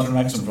 You've been watching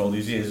Wrexham for all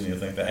these years, and you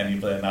think that any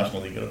player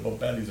National League and above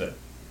buries it.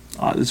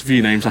 There's a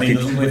few names. He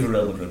doesn't play for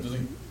Real Madrid, does he?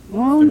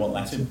 Well, they won't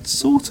let him.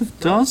 Sort of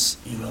does.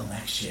 He will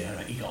next year.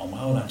 He got on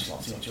well,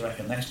 Ancelotti. What do you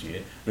reckon next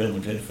year? Real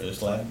Madrid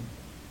first leg.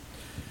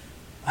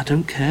 I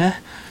don't care.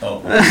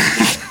 Oh.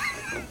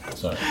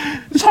 Sorry.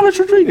 Is James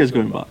Rodriguez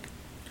going back?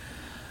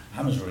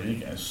 James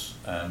Rodriguez.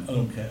 I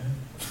don't care.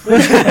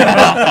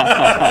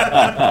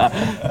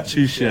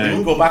 Touche. He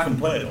will go back and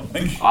play, I don't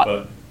think.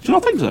 But do you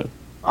not think so?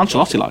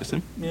 Ancelotti likes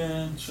him.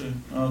 Yeah, true.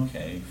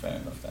 Okay, fair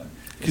enough then.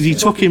 Because he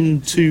took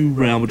him to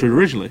Real Madrid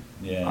originally,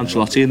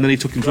 Ancelotti, and then he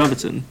took him to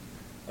Everton.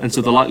 And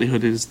so the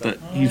likelihood is that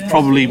he's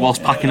probably,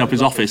 whilst packing up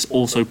his office,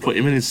 also put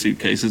him in his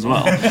suitcase as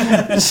well.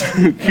 So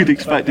you'd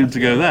expect him to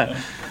go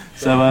there.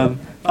 So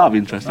that'd be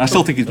interesting. I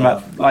still think it's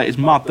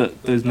mad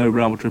that there's no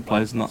Real Madrid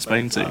players in that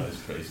Spain team. That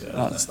is crazy.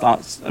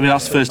 That's. I mean,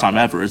 that's the first time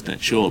ever, isn't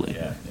it? Surely.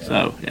 Yeah.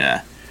 So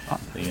yeah.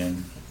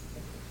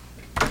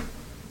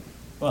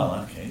 Well,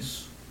 in that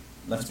case,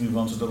 let's move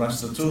on to the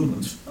rest of the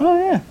tournament. Oh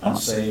yeah. And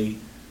say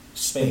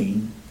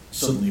Spain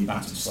suddenly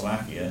battered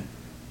Slovakia,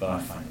 but I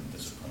find them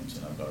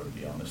disappointing, I've got to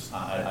be honest.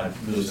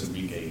 Luis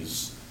Enrique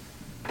is,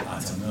 I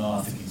don't know,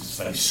 I think he's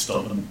just very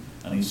stubborn,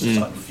 and he's just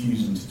like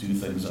refusing to do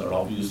things that are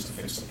obvious to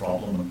fix the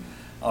problem.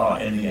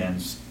 And in the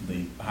end,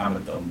 they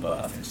hammered them,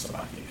 but I think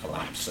Slovakia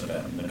collapsed a bit,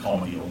 and the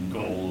comedy own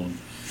goal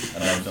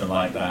and everything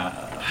like that.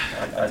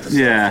 I just think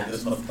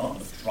there's not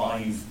enough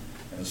drive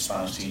in the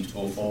Spanish team to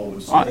go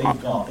forward. So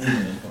they've got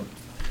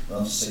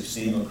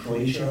 16 or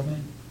Croatia, haven't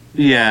they?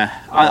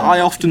 Yeah,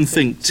 I often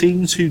think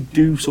teams who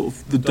do sort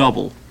of the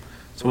double,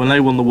 so when they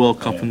won the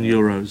World Cup and the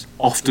Euros,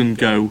 often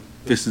go,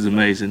 this is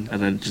amazing,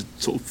 and then just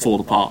sort of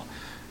fall apart.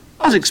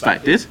 As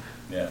expected,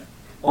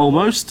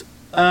 almost.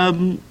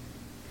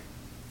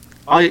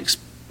 I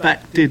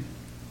expected,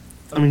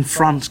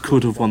 France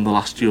could have won the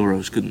last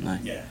Euros, couldn't they?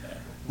 Yeah.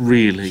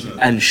 Really,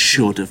 and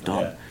should have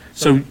done. Yeah.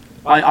 So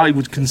I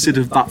would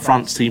consider that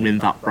France team in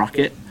that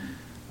bracket.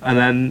 And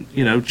then,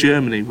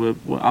 Germany were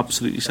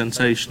absolutely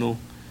sensational.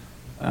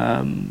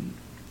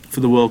 For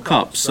the World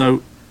Cup,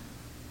 so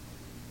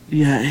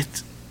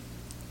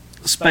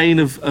Spain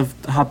have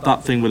had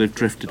that thing where they've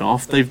drifted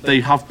off.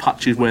 They have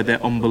patches where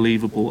they're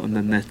unbelievable and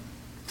then they're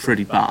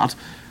pretty bad.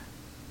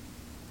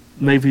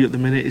 Maybe at the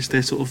minute it's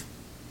their sort of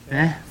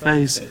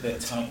phase. They're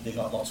tight. They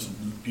got lots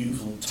of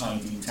beautiful,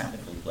 tidy,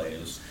 technical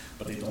players,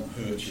 but they don't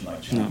hurt you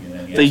like Champion.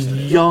 No. They're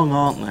young,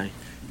 aren't they?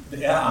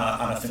 Yeah,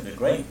 and I think they're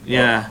great.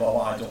 Yeah. But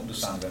what I don't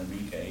understand with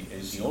Enrique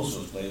is he also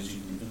has players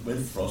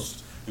with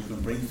thrust who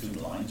can break through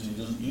the lines and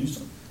he doesn't use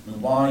them. I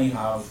mean, why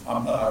have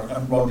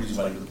Rodri's a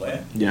very good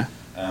player. Yeah.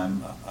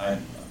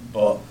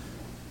 But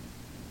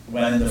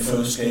when in the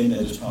first game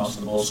they're just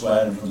passing the ball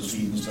square in front of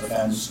Sweden's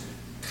defence,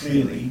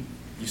 clearly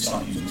you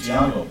start using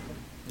Thiago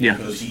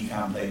because he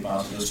can play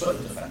passes to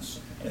split the defence.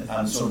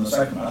 And so in the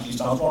second match he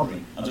starts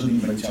Rodri and doesn't even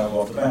bring Thiago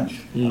off the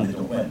bench and they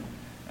don't win.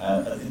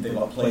 They've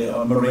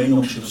got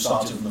Moreno should have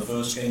started from the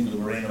first game because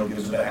Moreno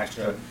gives a bit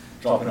extra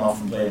dropping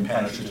off and playing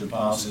penetrative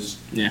passes.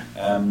 Yeah.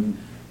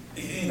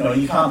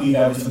 You can't leave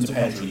everything to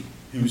Pedri,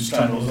 who's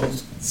trying to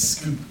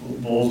scoop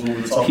balls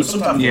over the top.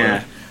 Sometimes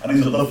and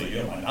he's a lovely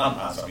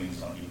pass.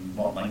 He's not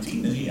even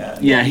 19, is he?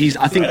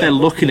 I think they're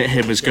looking at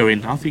him as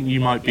going, I think you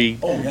might be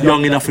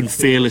young enough and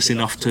fearless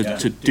enough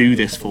to do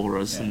this for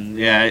us.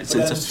 Yeah. And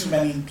there's too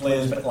many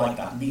players a bit like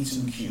that, neat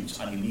and cute,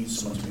 and you need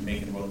someone to be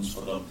making runs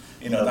for them.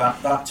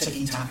 That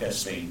tiki-taka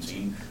Spain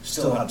team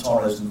still had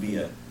Torres and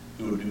Villa,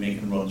 who would be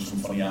making runs from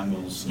funny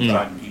angles and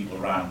dragging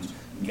people around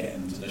and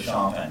getting to the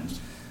sharp end.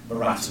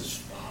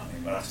 Morata's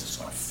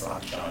quite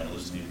fragile,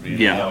 isn't he?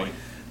 Really? Yeah.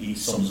 He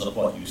sums up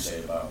what you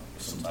say about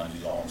sometimes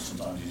he's on,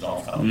 sometimes he's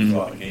off,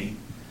 throughout the game.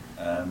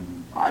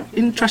 I'm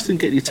interested in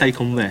getting your take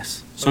on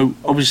this. So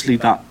obviously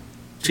that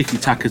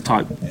tiki-taka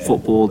type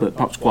football that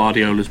perhaps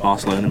Guardiola's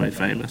Barcelona made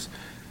famous.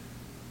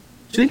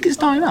 Do you think it's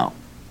dying out?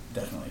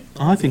 Definitely.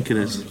 I think it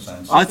is.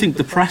 100%. I think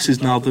the press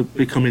is now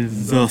becoming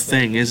the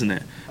thing, isn't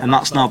it? And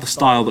that's now the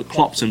style that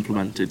Klopp's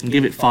implemented. And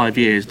give it 5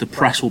 years, the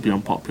press will be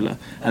unpopular,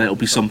 and it'll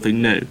be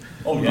something new.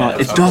 But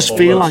it does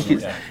feel like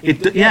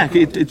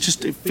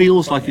it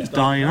feels like it's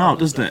dying out,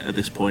 doesn't it? At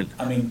this point.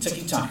 I mean,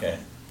 tiki-taka,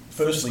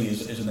 firstly,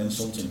 is an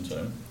insulting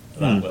term.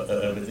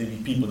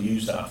 People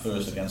used it at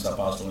first against that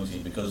Barcelona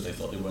team because they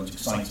thought they weren't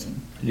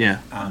exciting.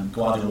 Yeah. And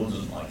Guardiola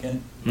doesn't like it.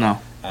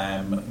 No.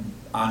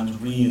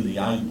 And really,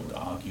 I would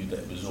argue that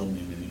it was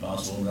only really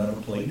Barcelona ever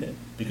played it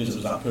because it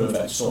was that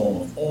perfect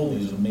storm of all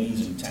these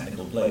amazing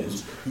technical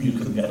players who you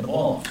couldn't get the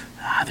ball off.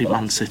 I think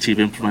Man City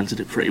have implemented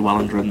it pretty well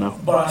under him, though.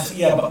 But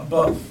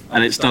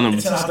and it's done them.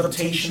 It's an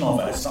adaptation of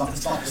it. It's not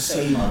the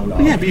same, I would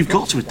argue. Yeah, but you've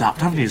got to adapt,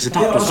 haven't you? It's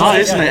adaptive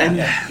side, isn't it?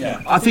 And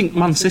I think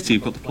Man City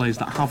have got the players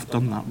that have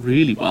done that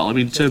really well. I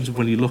mean, in terms of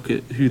when you look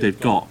at who they've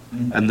got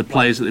and the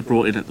players that they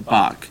brought in at the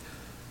back,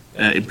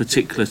 in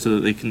particular, so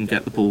that they can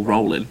get the ball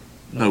rolling.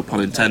 No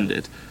pun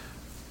intended.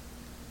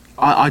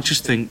 I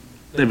just think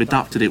they've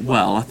adapted it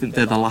well. I think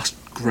they're the last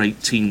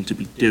great team to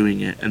be doing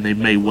it, and they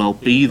may well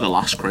be the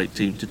last great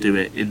team to do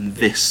it in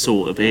this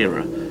sort of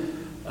era.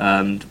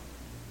 And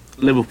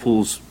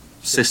Liverpool's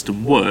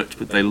system worked,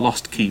 but they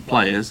lost key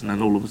players and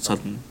then all of a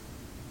sudden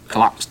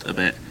collapsed a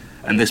bit.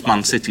 And this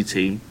Man City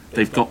team,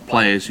 they've got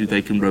players who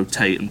they can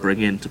rotate and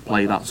bring in to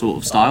play that sort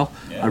of style.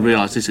 I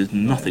realise this is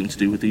nothing to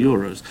do with the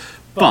Euros,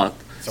 but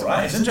it's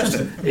alright, it's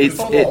interesting.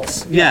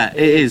 It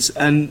is,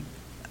 and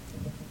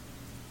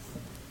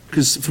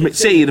because for me,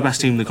 City are the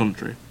best team in the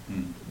country,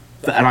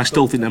 and I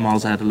still think they're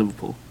miles ahead of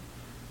Liverpool.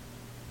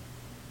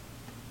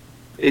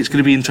 It's going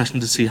to be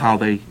interesting to see how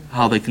they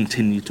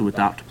continue to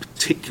adapt,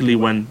 particularly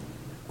when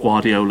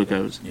Guardiola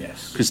goes.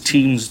 Yes. Because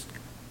teams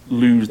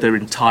lose their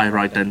entire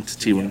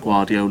identity when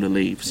Guardiola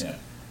leaves. Yeah.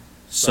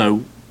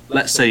 So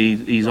let's say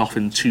he's off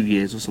in 2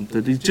 years or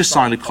something. He's just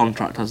signed a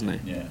contract, hasn't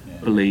he? Yeah.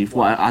 I believe.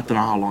 Well, I don't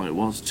know how long it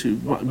was.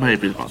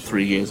 Maybe about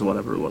 3 years or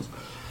whatever it was.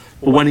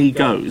 But when he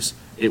goes,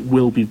 it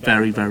will be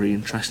very, very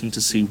interesting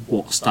to see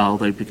what style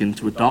they begin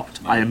to adopt.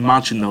 I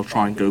imagine they'll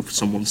try and go for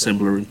someone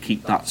similar and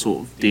keep that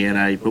sort of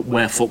DNA, but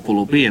where football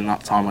will be in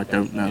that time, I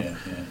don't know. Yeah.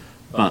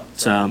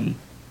 But I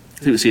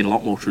think we're seeing a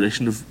lot more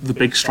tradition of the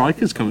big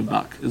strikers coming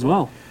back as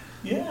well.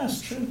 Yeah,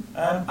 that's true.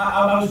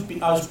 I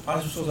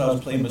suppose I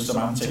was playing with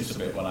semantics a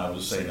bit when I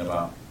was saying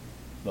about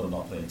them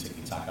not playing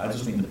tiki-taka. I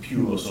just mean the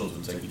pure sort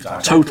of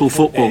tiki-taka. Total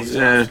football.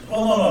 No,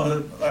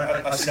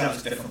 I see that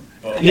as different.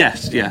 But,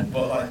 Yes, yeah.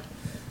 But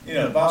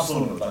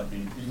Barcelona would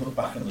you look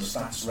back on the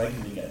stats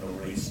regularly getting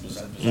over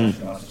 80%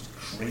 possession. That's just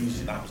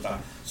crazy. That was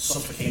that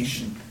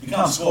suffocation. You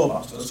can't score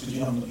Bastards because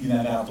you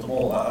never have the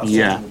ball. That's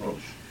the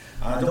approach.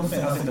 And I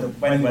think that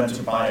when he went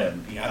to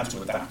Bayern, he had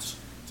to adapt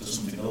to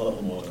something a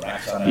little more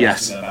direct. And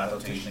an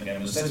adaptation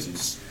again with City.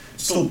 It's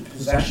still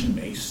possession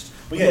based,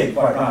 but yeah, you're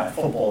quite right.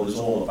 Football is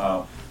all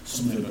about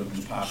something that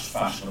becomes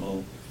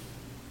fashionable,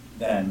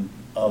 then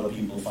other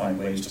people find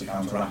ways to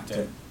counteract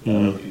it,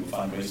 other people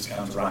find ways to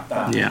counteract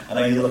that. Yeah. And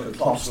then you look at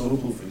Klopp's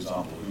Liverpool, for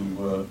example, who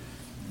were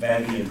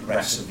very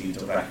aggressively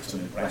direct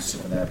and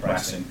aggressive in their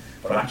pressing,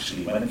 but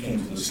actually when it came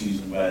to the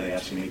season where they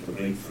actually make the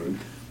breakthrough,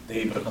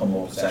 they've become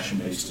more possession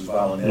based as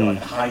well, and they're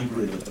like a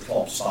hybrid of the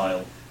Klopp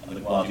style and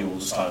the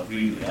Guardiola style,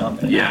 really,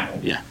 aren't they?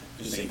 Yeah.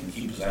 Because they can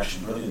keep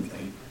possession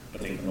brilliantly,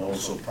 but they can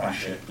also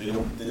pressure. They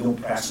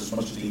don't press as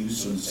much as they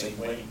used to in the same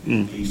way.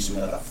 They used to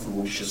have that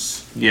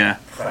ferocious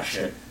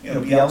pressure.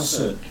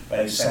 Bielsa,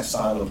 very set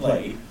style of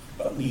play,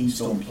 but Leeds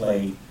don't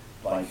play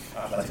like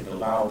Athletic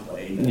Bilbao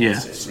play.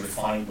 It's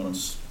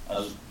refinements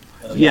as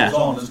it goes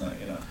on, isn't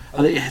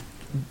it?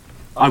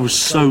 I was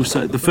so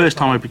the first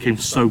time I became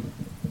so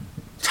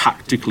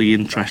tactically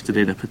interested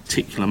in a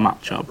particular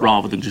matchup,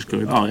 rather than just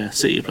going, oh yeah,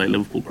 City play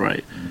Liverpool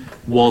great,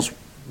 was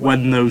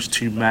when those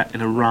two met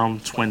in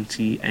around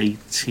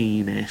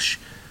 2018-ish,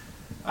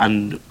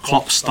 and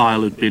Klopp's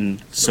style had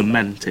been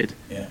cemented,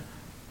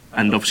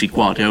 and obviously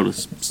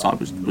Guardiola's style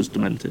was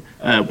demented.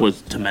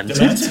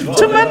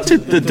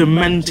 The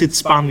demented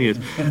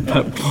Spaniard.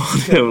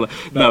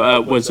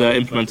 Guardiola was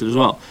implemented as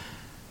well,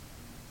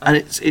 and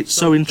it's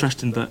so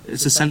interesting that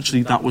it's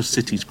essentially that was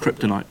City's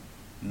kryptonite.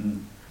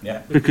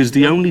 Yeah. Because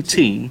the only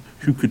team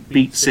who could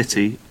beat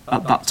City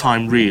at that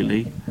time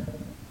really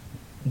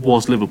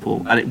was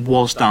Liverpool, and it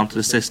was down to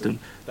the system.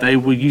 They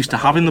were used to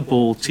having the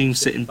ball, teams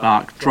sitting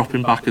back,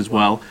 dropping back as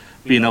well,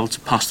 being able to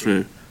pass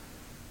through.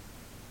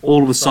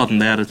 All of a sudden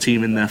they had a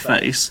team in their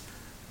face,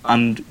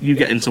 and you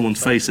get in someone's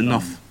face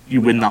enough,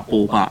 you win that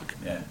ball back.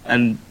 Yeah.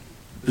 And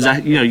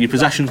your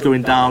possession's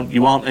going down,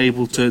 you aren't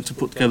able to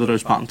put together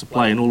those patterns of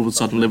play, and all of a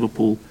sudden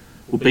Liverpool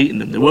were beating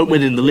them. They weren't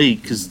winning the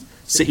league because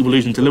City were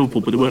losing to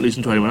Liverpool, but they weren't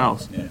losing to anyone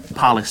else.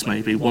 Palace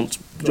maybe once.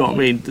 Do you know what I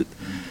mean?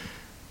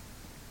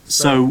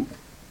 So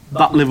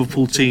that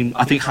Liverpool team,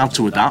 I think, had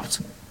to adapt,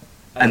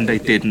 and they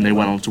did, and they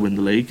went on to win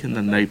the league, and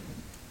then they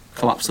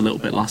collapsed a little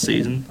bit last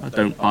season. I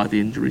don't buy the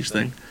injuries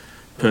thing,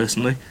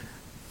 personally.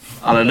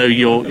 And I know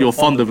you're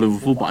fond of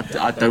Liverpool, but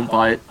I don't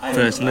buy it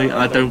personally, and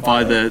I don't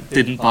buy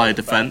didn't buy a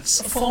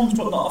defence. Fond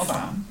but not a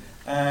fan.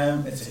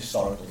 It's a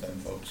historical thing,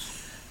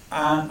 folks.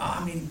 And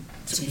I mean,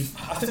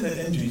 I think that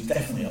injury is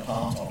definitely a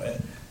part of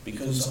it,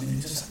 because they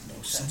just had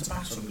no centre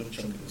backs for a good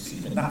chunk of the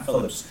season. Nat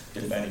Phillips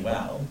did very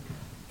well,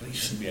 but he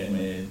shouldn't be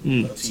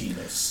in a team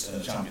that's in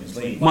the Champions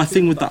League. My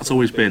thing with that's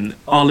always been,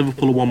 are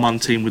Liverpool a one-man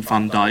team with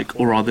Van Dijk,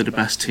 or are they the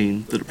best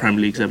team that the Premier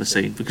League's ever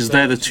seen? Because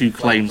they're the two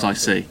claims I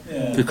see.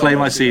 Yeah. The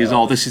claim I see is,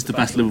 oh, this is the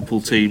best Liverpool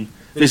team,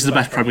 this is the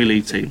best Premier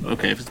League team.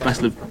 Okay, if it's the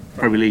best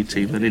Premier League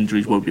team, then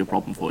injuries won't be a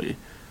problem for you.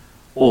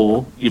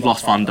 Or you've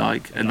lost Van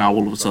Dijk, and now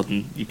all of a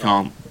sudden you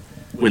can't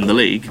win the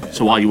league,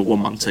 so are you a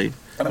one-man team?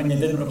 I mean, they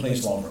didn't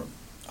replace Lovren,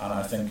 and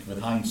I think with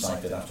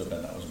hindsight they'd have to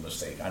admit that was a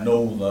mistake. I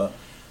know that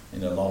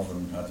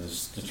Lovren had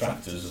his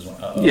detractors as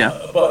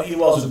well, but he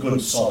was a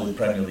good, solid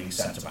Premier League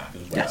centre-back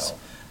as well. Yes.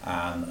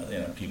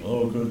 And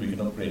people, good, we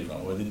can upgrade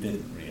from it. Well, they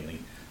didn't really.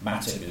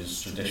 Matip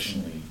is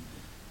traditionally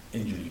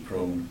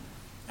injury-prone,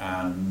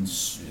 and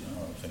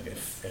I think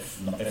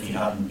if he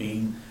hadn't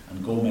been,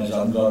 and Gomez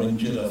hadn't got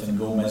injured, I think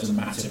Gomez and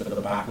Matip at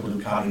the back would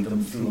have carried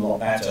them through a lot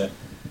better.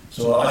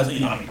 So I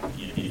think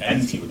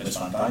any team would miss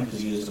Van Dijk because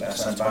he is the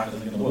best centre-back I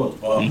think in the world.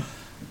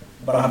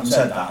 But having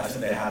said that, I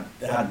think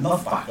they had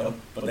enough backup,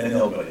 but then they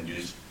all got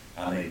injured,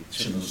 and they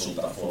shouldn't have sold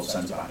that fourth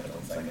centre back. I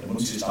don't think. And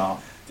once you start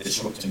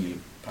disrupting your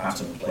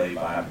pattern of play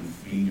by having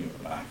Fabinho at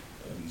the back,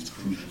 these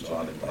crucials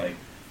are to play,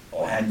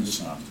 or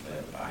Henderson having to play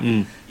at the back,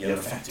 you're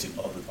affecting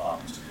other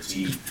departments of the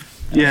team.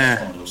 Yeah.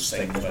 It's one of those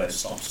things where it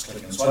stops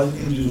clicking. So I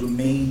think injuries were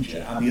major,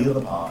 and the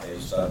other part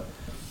is that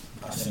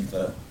I think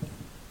that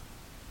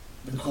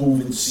the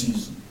COVID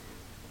season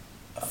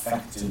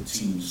affected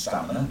team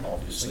stamina,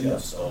 obviously.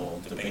 That's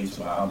all debate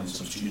about how many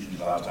substitutions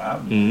you're allowed to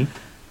have.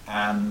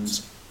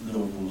 And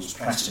Liverpool's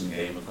pressing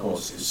game, of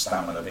course, is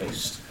stamina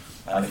based.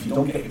 And if you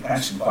don't get your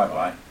pressing quite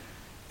right,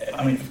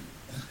 I mean,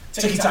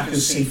 tiki-taka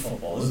is safe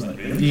football, isn't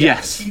it, really?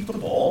 Yes. Keep the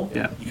ball,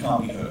 you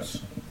can't be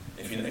hurt.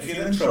 If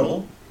you're in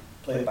trouble,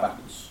 play it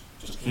backwards.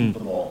 Just keep the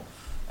ball.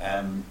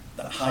 That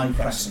high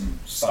pressing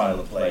style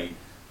of play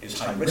is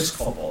high risk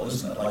football,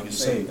 isn't it? Like you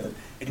say, that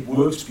it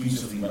works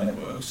beautifully when it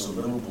works. So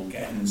Liverpool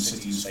getting in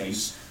City's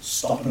face,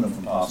 stopping them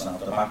from passing out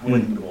the back,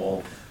 winning the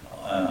ball,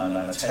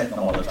 and taking them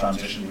on the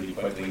transition really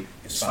quickly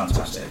is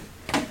fantastic.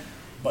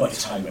 But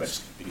it's high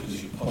risk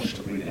because you push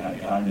the breathing out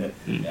behind it.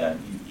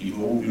 You're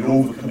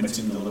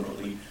overcommitting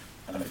deliberately,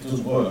 and if it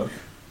doesn't work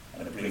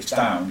and it breaks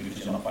down because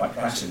you're not quite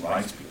pressing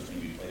right, because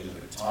maybe players are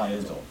a bit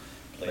tired or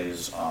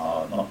players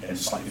are not in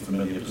slightly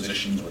familiar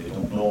positions where they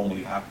don't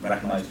normally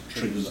recognise the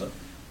triggers that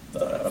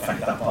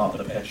affect that part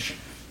of the pitch,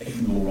 it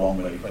can go wrong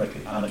very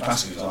quickly. And the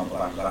classic example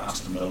of that was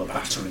Aston Villa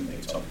battering they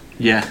took.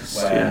 Yes,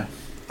 where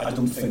I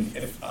don't think,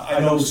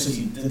 I know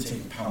City did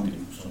take a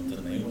pounding from someone,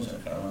 didn't they? Was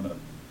it? I can't remember.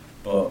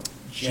 But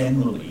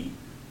generally,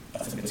 I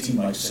think a team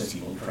like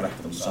City will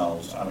correct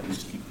themselves and at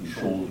least keep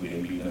control of the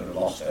game, even though they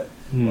lost it.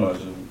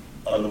 Whereas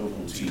a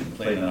Liverpool team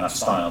playing in that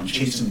style and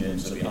chasing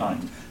games to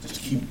behind,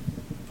 just keep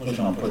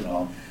pushing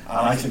on.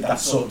 And I think that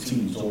sort of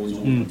team is always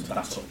open to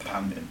that sort of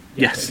pounding.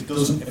 Yes. If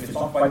it's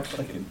not quite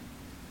clicking,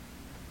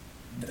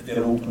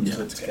 they're open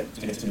to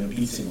getting a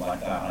beating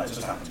like that. And it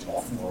just happens too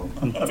often for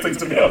them. I think,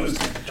 to be honest.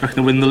 Do you reckon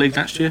they'll win the league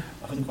next year?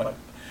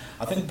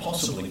 I think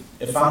possibly.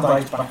 If Van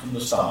Dijk's back from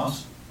the start,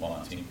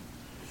 that team.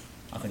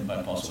 I think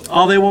quite possibly.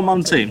 Are they a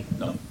one-man team?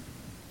 No.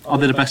 Are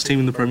they the best team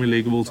in the Premier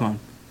League of all time?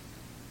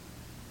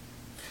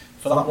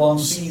 For that one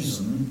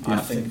season, I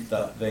think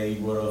that they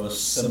were of a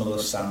similar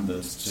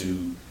standard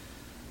to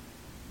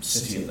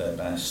City at their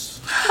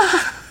best.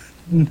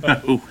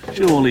 No,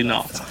 surely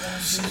not.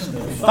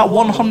 That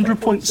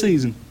 100-point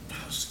season.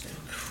 That was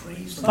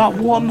crazy. That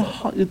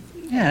 100,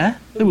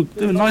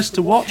 they were nice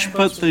to watch,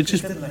 but they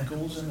just didn't let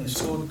goals in. They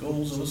scored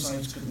goals. Other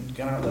sides couldn't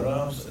get out their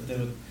arms. They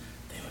were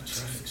a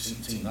terrific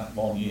City team that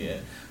one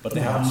year, but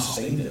they haven't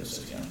sustained it as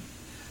City,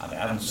 and they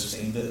haven't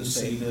sustained it as,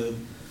 say, the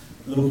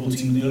Liverpool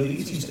team in the early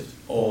 80s did,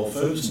 or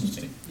Ferguson's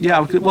team. Yeah,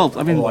 well,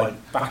 I mean, although I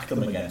backed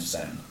them against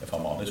them, if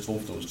I'm honest,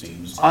 both those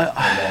teams.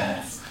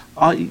 I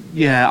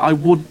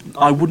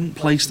wouldn't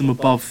place them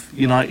above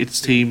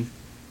United's team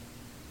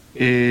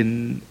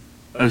in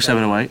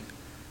 07-08,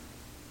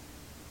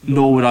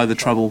 nor would I the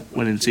treble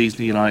winning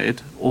season of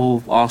United,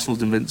 or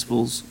Arsenal's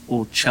Invincibles,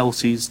 or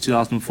Chelsea's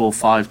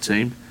 2004-05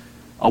 team.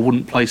 I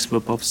wouldn't place them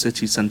above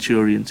City's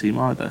Centurion team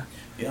either.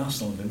 The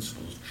Arsenal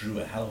Invincibles drew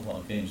a hell of a lot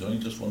of games. They only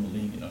just won the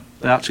league,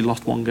 They actually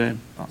lost one game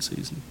that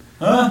season.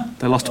 Huh?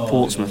 They lost to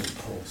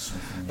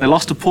Portsmouth. They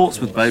lost to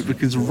Portsmouth, mate,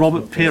 because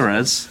Robert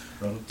Pires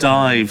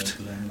dived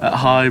at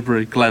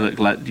Highbury. Glenn,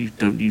 don't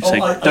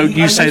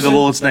you say the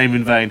Lord's name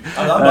in vain.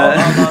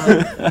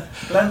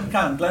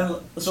 Glenn.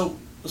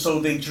 So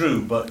they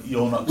drew, but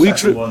you're not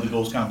accepting one of the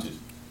goals counted.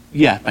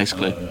 Yeah,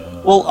 basically.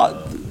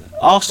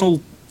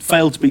 Arsenal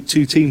failed to beat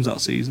two teams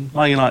that season,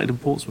 Man United and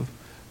Portsmouth.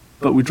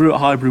 But we drew at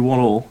Highbury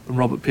 1-1, and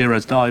Robert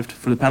Pires dived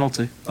for the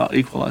penalty that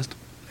equalised.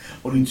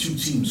 Only two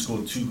teams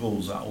scored 2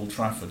 goals at Old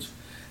Trafford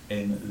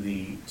in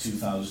the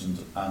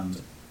 2000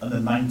 and the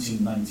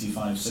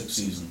 1995-6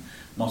 season.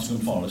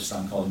 Nottingham Forest,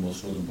 Stan Collymore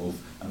scored them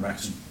both, and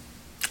Wrexham.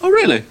 Oh,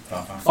 really?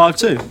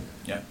 5-2.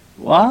 Yeah.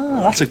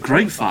 Wow, that's a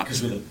great fact.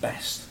 Because we're the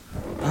best.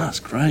 That's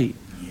great.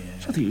 Yeah.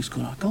 I think who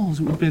scored our goals.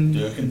 It would have been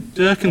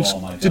Durkin.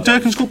 Did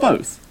Durkin score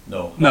both?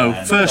 No,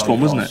 first one,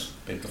 wasn't it?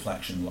 Big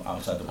deflection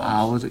outside the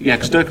box. Was it? Yeah,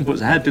 because Durkin put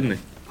his head, didn't he?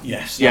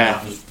 Yes, Yeah.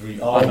 that was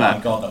oh I my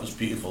bet. God, that was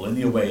beautiful in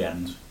the away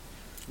end.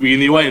 Were you in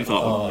the away and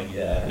thought? Oh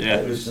yeah, Yeah.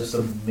 it was just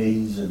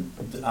amazing.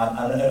 And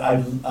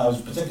I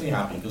was particularly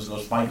happy because of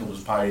course Michael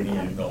was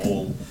pioneering the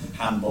whole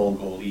handball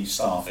goalie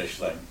starfish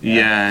thing.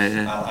 Yeah.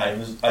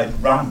 And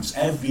I'd rant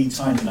every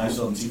time I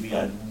saw on TV.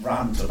 I'd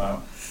rant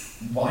about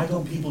why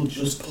don't people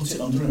just put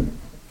it under him?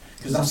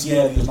 Because that's the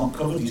area he's not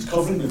covered. He's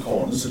covering the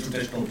corners, the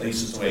traditional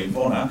places to aim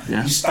for now.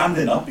 Yeah. He's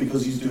standing up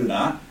because he's doing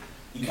that.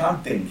 You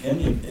can't dink him.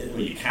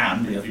 You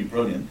can, but you have to be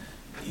brilliant.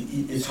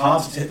 It's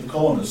hard to hit the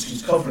corners.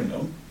 He's covering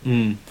them.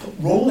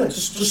 Roll it,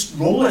 just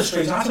roll it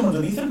straight at him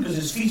underneath him because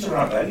his feet are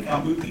out there. He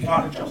can't move. He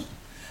can't adjust.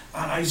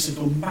 And I used to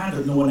go mad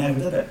that no one ever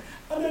did it.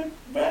 And then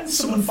when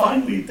someone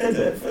finally did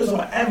it, first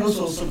time I ever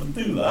saw someone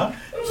do that,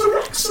 it was a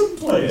Wrexham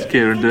player. It's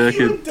Kieran Durkin.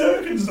 Kieran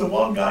Durkin's the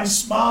one guy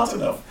smart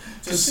enough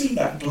to see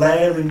that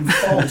glaring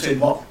fault in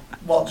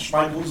what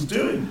Schmeichel's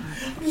doing.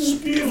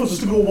 It's beautiful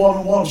just to go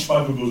 1-on-1.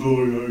 Schmeichel goes,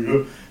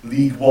 oh, yeah.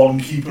 League One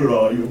keeper,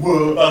 are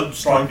you?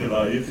 Striker,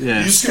 are you?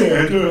 Yeah. You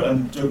scared?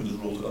 And Durkin just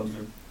rolls it under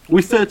him. Were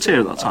we third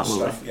tier at that time,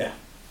 were we? Yeah.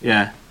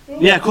 Yeah.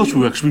 Yeah, of course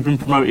we were, because we've been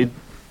promoted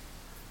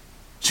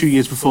 2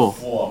 years before.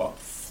 About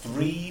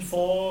 3,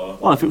 4.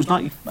 Well, if it was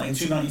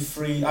 92,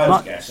 93. I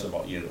was guessing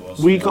what year it was.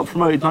 we got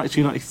promoted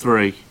 92,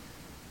 93.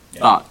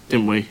 Yeah. That,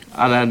 didn't we?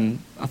 And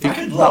then I think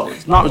I could that look.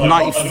 was 90.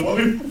 I I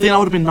think that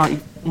would have been 90.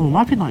 Well, it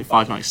might be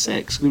 95,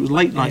 96. It was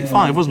late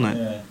 95, wasn't it?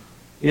 Yeah.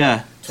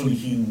 Yeah. Tony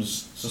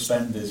Humes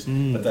suspended,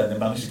 but then they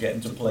managed to get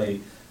him to play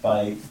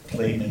by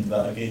claiming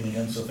that a game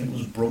against, I think it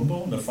was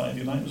Brumbo on the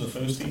Friday night, was a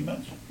first team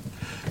match.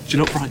 Do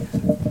you know, Brian?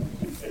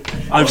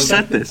 I've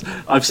said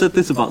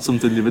this about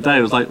something the other day.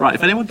 I was like, right,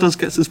 if anyone does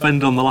get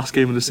suspended on the last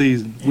game of the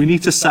season, we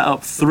need to set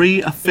up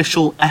 3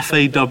 official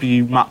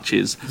FAW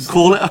matches,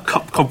 call it a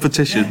cup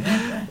competition,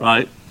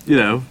 right? You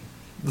know,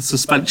 the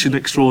suspension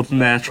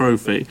extraordinaire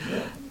trophy,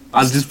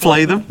 and just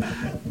play them,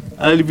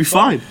 and it'll be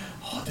fine.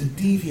 Oh, the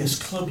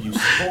devious club you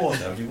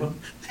support, everyone.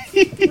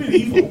 Really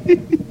evil.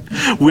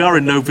 We are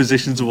in no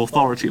positions of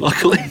authority,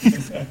 luckily.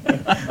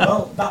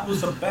 Well, that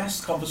was the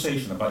best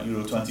conversation about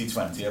Euro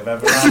 2020 I've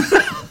ever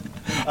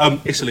had.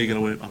 Italy are going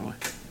to win it, by the way.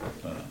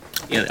 No.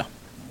 Yeah, they are.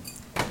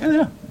 Yeah, they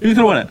are. Who's going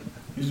to win it?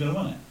 Who's going to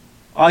win it?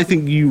 I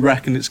think you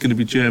reckon it's going to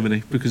be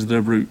Germany because of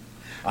their route.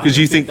 Because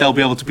you think they'll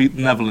be able to beat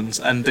the Netherlands,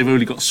 and they've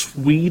only got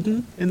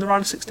Sweden in the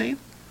round of 16?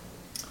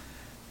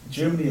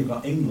 Germany have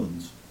got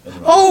England. In the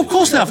round Oh, of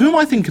course they have. Who am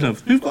I thinking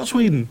of? Who've got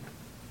Sweden?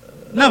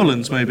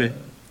 Netherlands, maybe.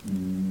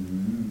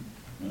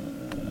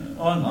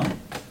 Oh, I'm not.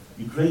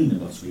 Ukraine have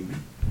got Sweden.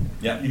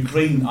 Yeah,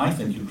 Ukraine. I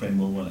think Ukraine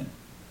will win it.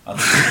 I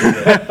think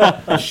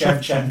the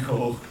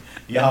Shevchenko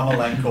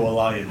Yarmolenko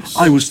alliance.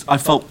 I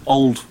felt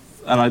old,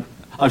 and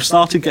I've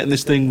started getting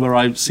this thing where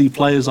I see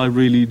players I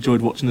really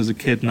enjoyed watching as a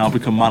kid now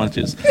become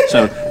managers.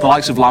 So the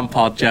likes of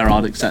Lampard,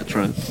 Gerrard,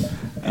 etc.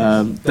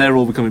 They're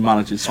all becoming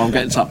managers. So I'm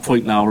getting to that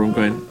point now where I'm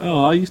going,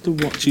 oh, I used to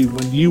watch you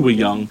when you were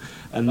young,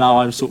 and now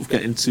I'm sort of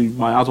getting to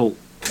my adult.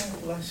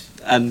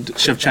 And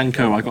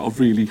Shevchenko, I got a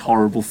really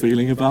horrible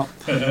feeling about.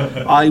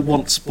 I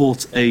once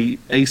bought a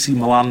AC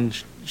Milan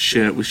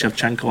shirt with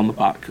Shevchenko on the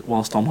back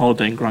whilst on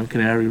holiday in Gran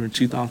Canaria in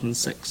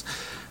 2006.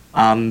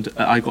 And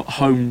I got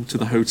home to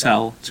the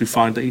hotel to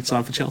find that he'd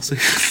signed for Chelsea.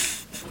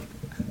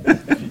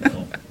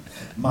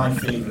 My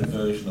favourite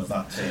version of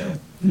that tale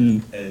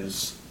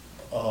is,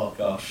 oh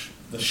gosh,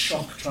 the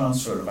shock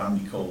transfer of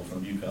Andy Cole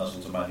from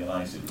Newcastle to Man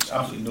United, which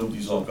absolutely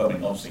nobody saw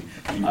coming, obviously.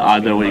 I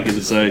know what you're going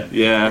to say,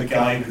 yeah. The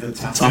guy with the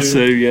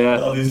Tattoo,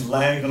 yeah. on his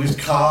leg, on his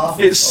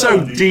calf. It's so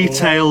Andy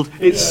detailed, Cole.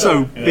 it's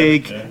so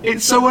big,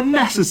 it's so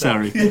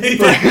unnecessary. But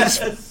it's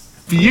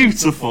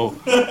beautiful.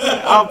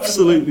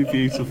 Absolutely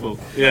beautiful.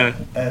 Yeah.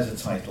 There's a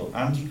title,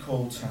 Andy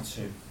Cole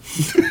Tattoo.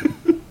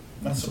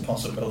 That's a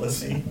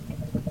possibility.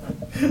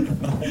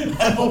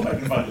 I hope I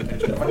can find a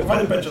picture. If I can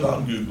find a picture of that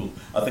on Google,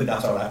 I think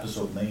that's our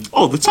episode name.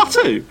 Oh, the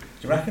tattoo? Do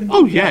you reckon?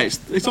 Oh yeah,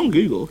 it's on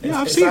Google. Yeah,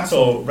 I've it's seen that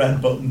or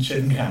red button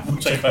chin cam,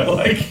 which I quite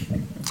like.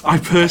 I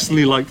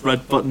personally like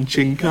red button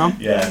chin cam.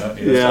 Yeah, I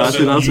think that's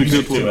a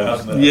good one. To it,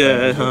 hasn't it?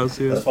 Yeah, it has,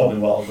 yeah. That's probably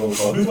what I'll go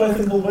for. Who do I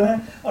think will win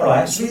it?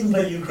 Alright, Sweden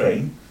play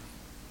Ukraine.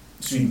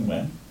 Sweden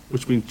win.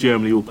 Which means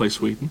Germany will play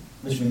Sweden.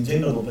 Which means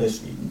England will play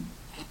Sweden.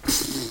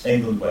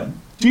 England win.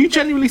 Do you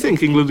genuinely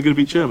think England are going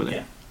to beat Germany?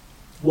 Yeah.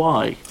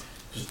 Why?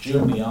 Because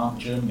Germany aren't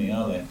Germany,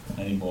 are they,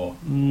 anymore?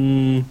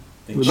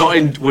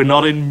 We're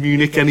not in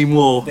Munich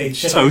anymore.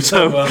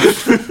 Toto. Well,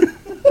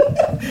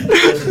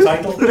 there's a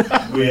title.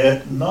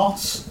 We're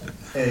not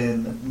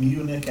in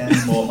Munich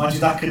anymore. Mind you,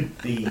 that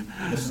could be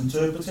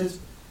misinterpreted.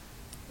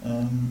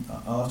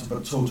 I'll have to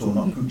put Toto,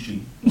 not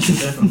Poochie. It's a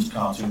different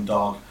cartoon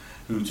dog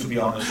who, to be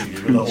honest with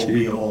you, with a whole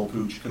be a whole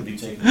pooch, could be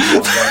taken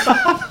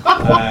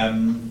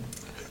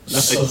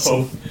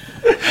So,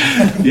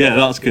 yeah,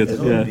 that's good.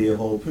 there's Yeah. a beer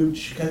hole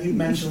pooch. Can you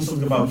mention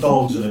something about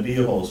dogs in a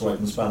beer hole so I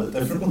can spell it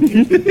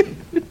differently?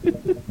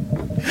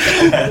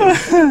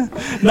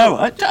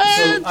 No,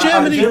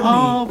 Germany.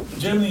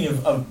 Germany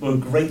were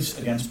great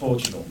against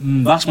Portugal.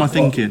 That's my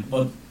thinking.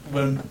 But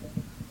when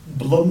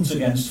blunt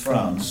against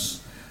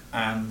France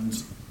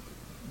and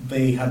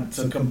they had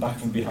to come back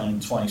from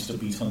behind twice to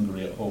beat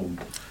Hungary at home.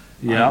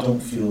 Yeah. I don't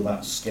feel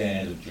that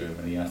scared of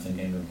Germany. I think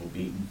England will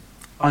beat them.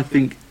 I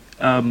think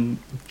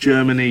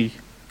Germany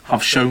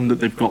have shown that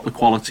they've got the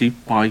quality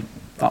by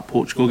that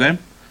Portugal game.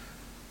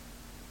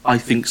 I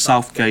think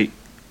Southgate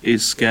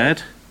is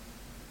scared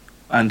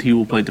and he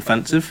will play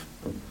defensive.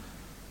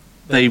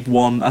 They've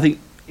won, I think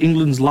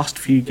England's last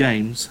few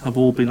games have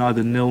all been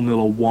either 0-0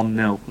 or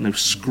 1-0, and they've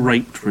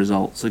scraped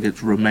results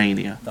against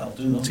Romania. That'll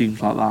do them.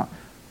 Teams like that.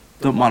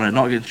 Don't matter,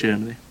 not against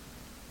Germany.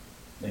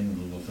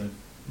 England will go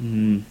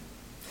through.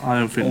 I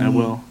don't think they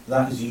will.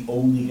 That is the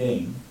only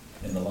game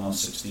in the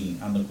last 16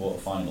 and the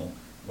quarter-final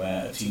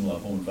where a team will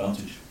have home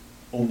advantage.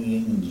 Only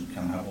England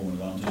can have home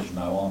advantage from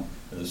now on,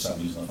 for the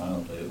semis and the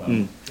final play at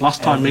Wembley.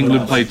 Last time Everyone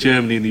England else- played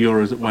Germany in the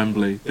Euros at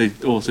Wembley, they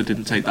also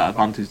didn't take that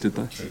advantage, did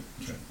they? True.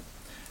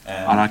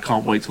 And I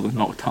can't wait till they're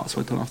knocked out, so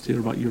I don't have to hear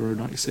about Euro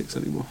 96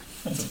 anymore.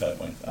 That's a fair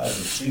point. That's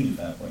an extremely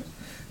fair point.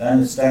 Then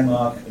it's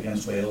Denmark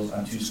against Wales.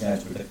 I'm too scared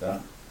to predict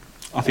that.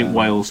 I think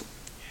Wales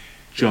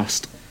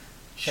just...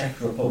 Czech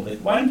Republic.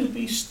 Why did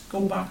we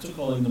go back to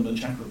calling them the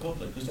Czech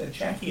Republic? Because they're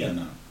Czechia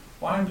now.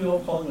 Why are we all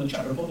calling them the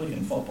Czech Republic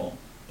in football,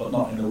 but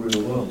not in the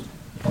real world?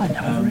 I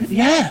never really...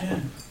 Yeah,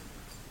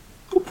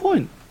 good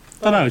point.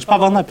 I don't know, it's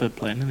Pavel Nedved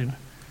playing anyway.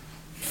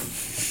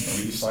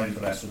 He signed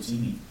for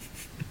Eswatini.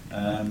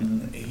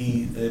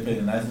 They played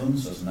the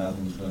Netherlands, as the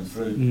Netherlands going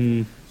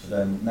through. So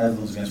then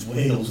Netherlands against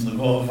Wales in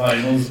the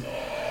quarterfinals.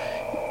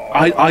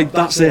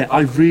 That's it.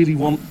 I really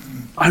want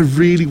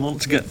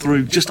to get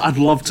through. I'd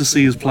love to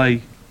see us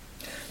play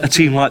a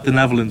team like the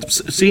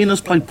Netherlands. Seeing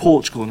us play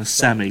Portugal in a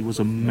semi was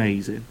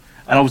amazing.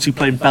 And obviously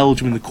playing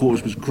Belgium in the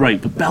quarters was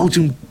great. But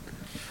Belgium,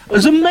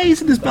 as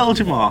amazing as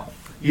Belgium are,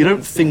 you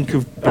don't think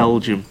of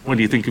Belgium when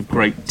you think of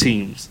great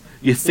teams.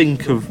 You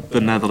think of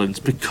the Netherlands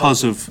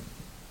because of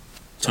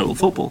Total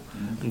Football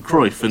and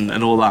Cruyff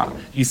and all that.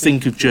 You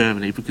think of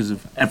Germany because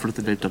of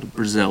everything they've done at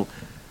Brazil.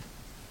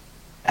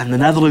 And the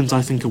Netherlands,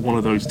 I think, are one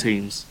of those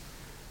teams.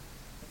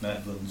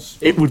 Netherlands.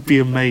 It would be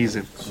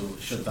amazing. So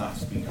should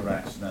that be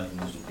correct,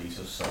 Netherlands will beat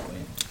us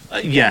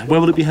certainly. Yeah, where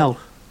will it be held?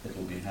 It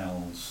will be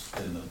held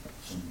in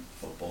some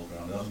football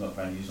ground. It hasn't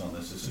got venues on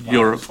this. It's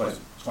Europe. It's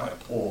quite a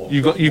poor.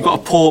 You got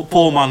a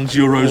poor man's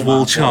Euros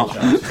wall chart.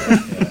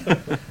 Yeah.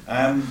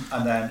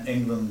 And then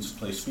England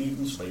play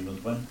Sweden, so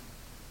England win.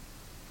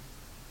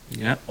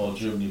 Yeah. Or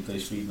Germany play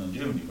Sweden and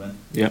Germany win.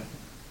 Yep.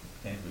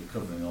 Okay, we're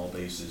covering all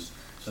bases.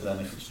 So then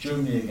if it's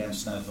Germany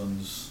against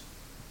Netherlands,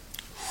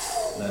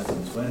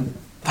 Netherlands win.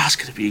 That's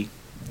going to be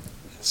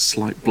a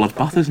slight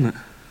bloodbath, isn't it?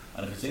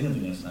 And if it's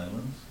England against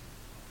Netherlands,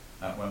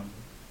 at Wembley.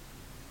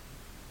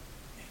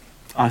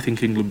 I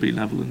think England beat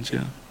Netherlands,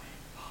 yeah.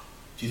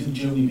 Do you think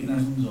Germany beat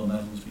Netherlands or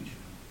Netherlands beat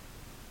Germany?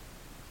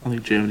 I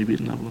think Germany beat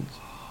the Netherlands.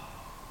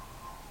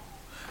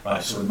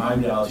 Right, so in my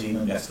reality,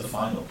 England gets to the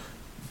final.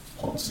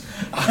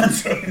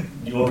 And in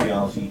your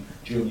reality,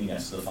 Germany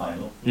gets to the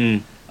final.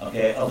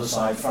 Okay, other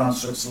side,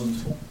 France,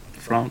 Switzerland.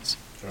 France.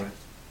 Correct.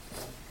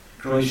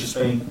 Croatia,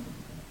 Spain.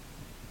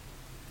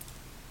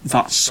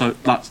 That's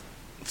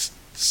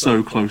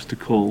so close to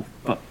call,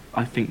 but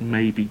I think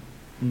maybe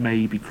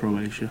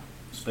Croatia.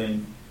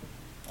 Spain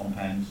on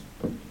pens.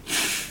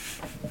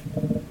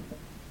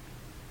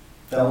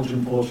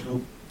 Belgium,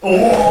 Portugal.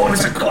 Oh,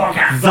 it's a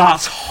corker!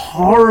 That's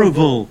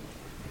horrible.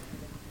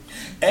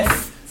 If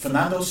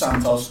Fernando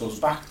Santos goes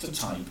back to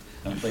type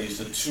and plays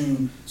the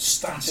two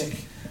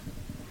static,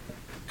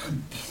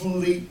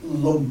 complete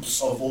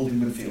lumps of holding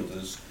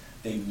midfielders,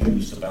 they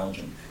lose to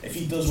Belgium. If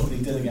he does what they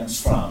did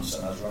against France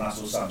and has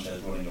Renato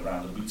Sanchez running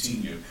around and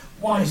Coutinho,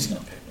 why is he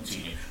not picking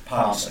Coutinho?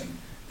 Passing,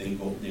 they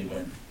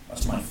win.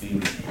 That's my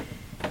theory.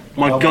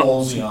 How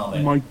ballsy are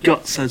they? My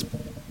gut says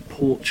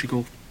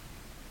Portugal.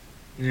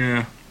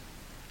 Yeah.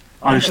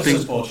 I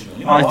think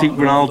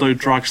Ronaldo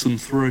drags them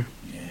through.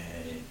 Yeah.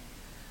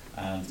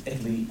 And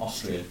Italy,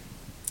 Austria.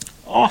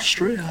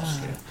 Austria.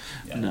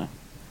 Yeah. No.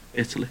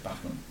 Italy. Back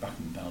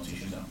in penalty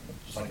shootout.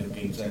 Just like a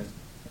game said.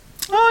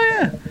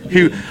 Oh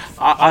yeah.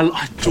 I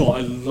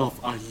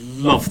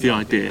love the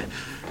idea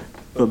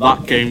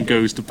that game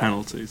goes to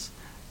penalties.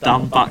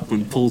 Dan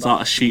Backman pulls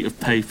out a sheet of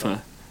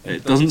paper.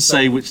 It doesn't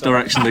say which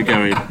direction they're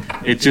going.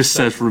 It just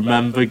says,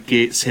 "Remember,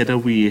 Gates hit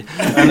away."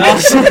 And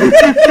that's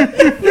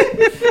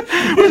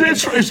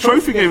it's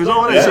trophy game as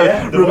well, isn't it?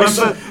 Yeah.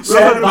 Remember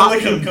Sarah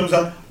Millican comes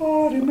out.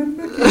 Oh,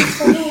 remember Gates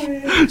head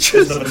away.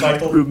 Just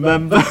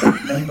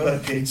remember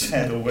Gates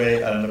head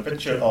away, and a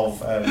picture of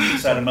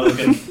Sarah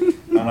Millican,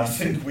 and I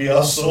think we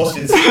are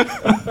sorted.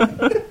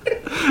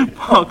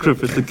 Mark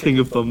Griffith, the king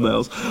of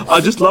thumbnails.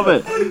 I just love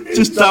it.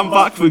 Just Dan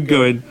Backman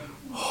going,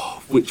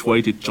 oh, which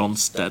way did John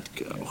Stead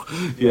go?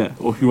 Yeah,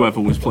 or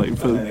whoever was playing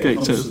for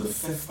Gates. It comes to the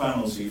fifth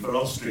penalty for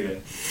Austria.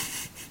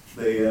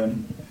 They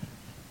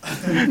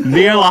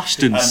Neil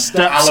Ashton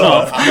steps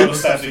up. Alaba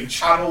steps in,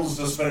 channels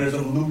the spirit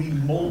of Louis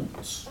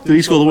Moulds. Did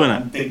he score the winner?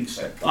 And dinks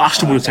it.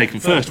 Ashton would have taken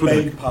first,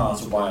 wouldn't he? A big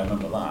part of why I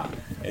remember that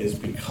is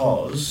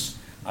because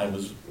I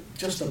was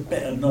just a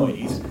bit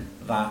annoyed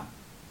that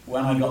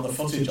when I got the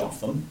footage off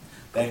them,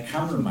 their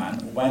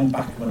cameraman went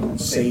back and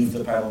saved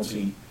the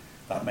penalty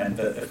that meant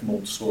that if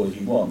Malta scored,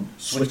 he won,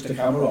 switched the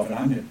camera off in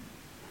anger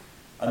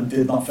and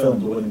did not film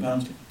the winning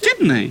penalty.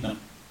 Didn't he? No.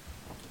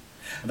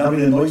 And that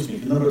really annoys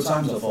me. A number of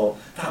times I thought,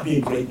 that'd be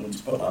a great one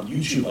to put on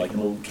YouTube, like an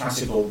old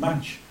classic old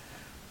match.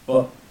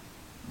 But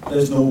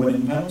there's no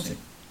winning penalty.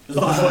 There's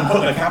not someone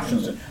putting their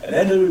captions in. And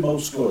then every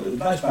Malta scored, it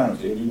was a nice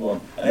penalty, and we won.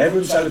 And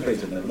everyone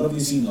celebrated, and there were lovely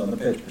scenes on the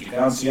pitch, but you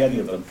can't see any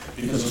of them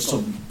because of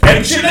some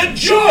petulant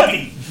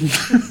Geordie!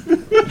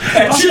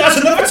 That's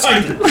another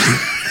title!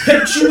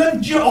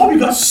 Petulant Geordie! Oh, we've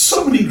got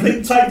so many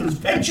great titles.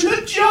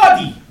 Petulant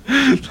Geordie!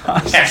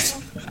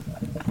 Yes!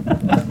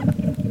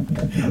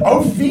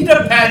 Auf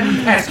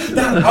Wiedersehen, Pest.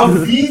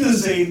 Auf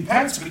Wiedersehen,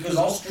 Pest, because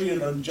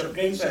Austria and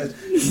Japan says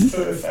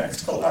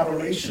perfect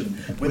collaboration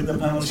with the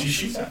penalty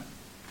shootout.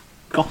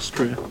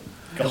 Gostria.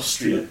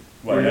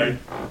 Why?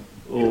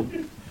 Or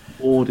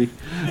Audi.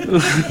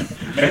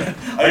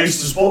 I used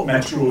to support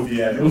Metro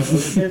Vienna when I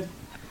was a kid.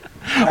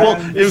 Well,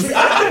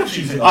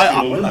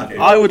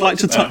 I would like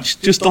to Yeah. touch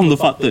just on the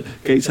fact that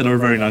Gateshead are a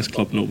very nice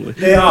club normally.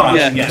 They are, actually,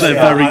 Yeah, yes, they're they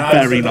are. very, And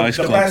very the nice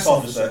The club. press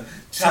officer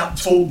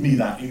told me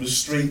that. He was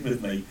straight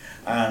with me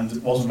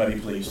and wasn't very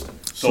pleased.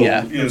 So,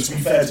 Yeah. to be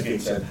fair to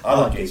Gateshead, I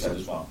like Gateshead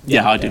as well.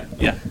 Yeah, I do.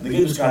 Yeah. They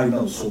gave us Gary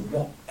Mills, so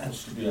what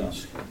else could we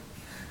ask?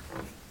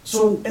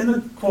 So, in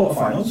the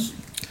quarterfinals,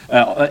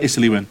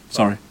 Italy win.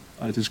 Sorry,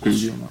 I disagree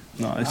with you on that.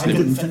 No, I Italy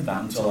didn't win. think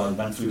that until I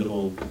went through the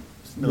whole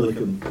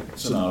Milliken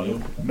scenario.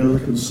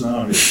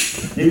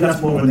 Maybe that's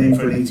more of a name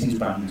for an 80s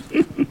band.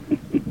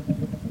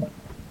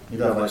 You'd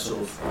have like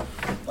sort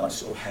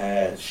of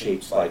hair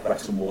shaped like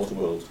Wrexham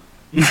Waterworld.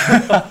 And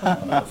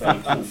a very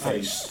cool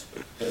faced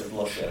bit of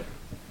blusher.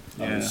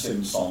 And Yeah.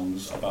 sing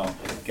songs about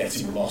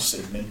getting lost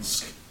in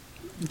Minsk.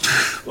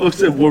 Well,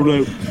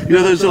 you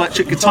know those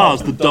electric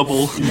guitars, the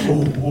double.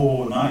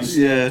 Oh, nice.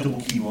 Yeah.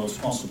 Double keyboards,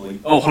 possibly.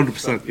 Oh,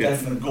 100%. Yeah.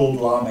 Definite gold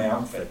lame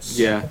outfits.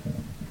 Yeah.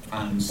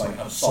 And like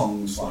have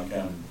songs like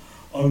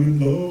I'm in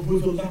love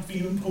with a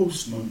Latvian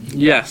postman.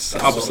 Yes,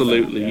 That sort of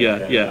absolutely. thing.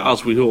 Yeah.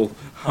 As we all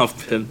have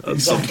been at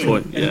some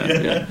point.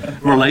 Yeah.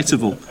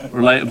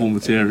 Relatable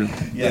material.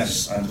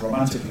 Yes, and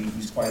romantically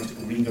he's quite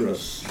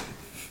rigorous.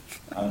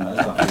 And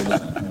that's Latvia, isn't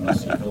it? I mean,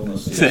 that's the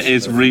illness. It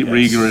is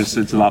rigorous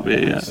into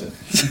Latvia. Yeah.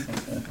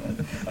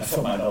 I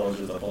thought my knowledge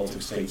of the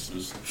Baltic states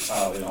was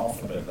towering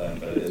off a bit then,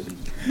 but it isn't.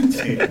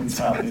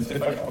 So in the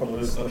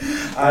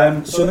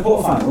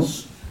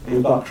quarterfinals,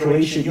 you've got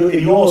Croatia.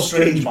 In your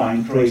strange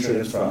mind, Croatia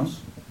against France.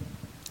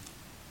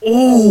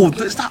 Oh,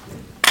 that's that.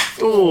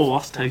 Oh,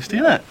 that's tasty,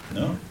 isn't it?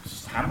 No,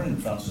 it's hammering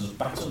France's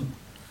baton.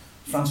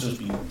 France has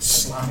been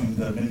slamming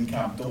the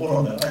minicamp door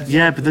on it.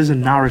 Yeah, but there's a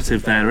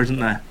narrative there, isn't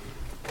there?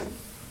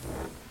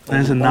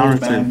 There's a Old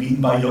narrative. men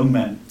beaten by young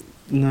men.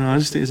 No, I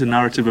just think it's a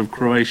narrative of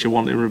Croatia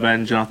wanting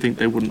revenge, and I think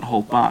they wouldn't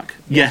hold back.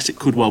 Yes, it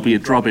could well be a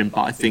drubbing,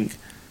 but I think,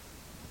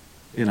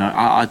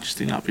 I just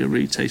think that'd be a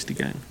really tasty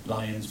game.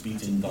 Lions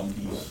beating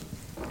donkeys.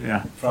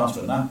 Yeah. France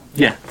win that.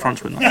 Yeah,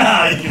 France win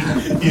that.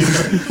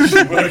 He's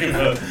working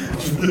for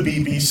the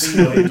BBC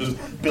where he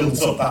just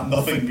built up that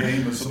nothing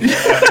game or something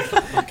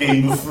like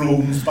Game of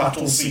Thrones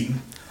battle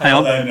scene. Hey,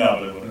 And then,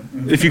 no, they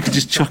wouldn't. If you could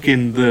just chuck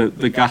in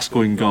the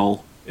Gascoigne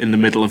goal in the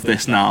middle of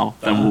this now,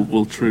 then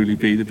we'll truly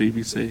be the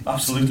BBC.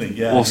 Absolutely,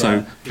 yeah. Also,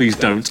 yeah. please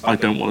don't. I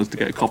don't want us to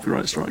get a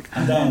copyright strike.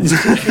 And then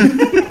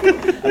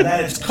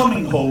it's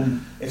coming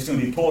home. It's going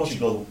to be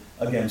Portugal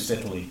against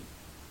Italy.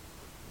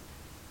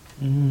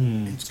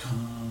 It's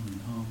coming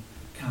home.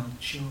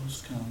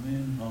 Calcio's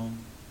coming home.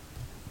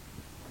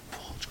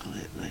 Portugal,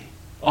 Italy.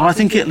 Oh, I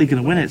think Italy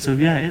going to win it. So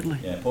yeah, Italy.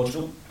 Yeah,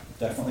 Portugal,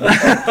 definitely.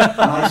 And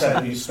I said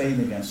it'd be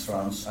Spain against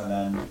France, and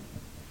then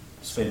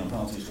Spain on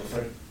penalties go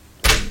through.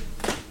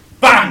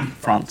 Bang!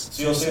 France.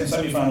 So you're saying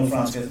semi-final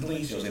France against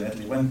Italy, so you're saying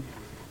Italy win?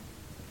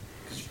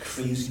 Because you're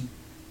crazy.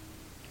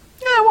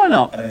 Yeah, why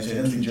not? And then you're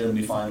saying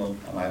Italy-Germany final,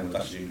 and I would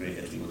actually agree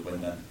Italy would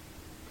win then.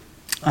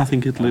 I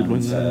think Italy would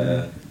win.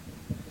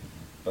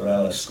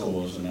 Barella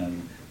scores and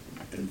then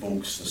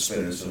invokes the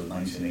spirits of the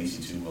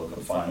 1982 World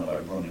Cup final by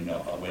running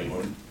up away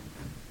one.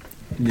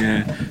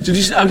 Yeah. I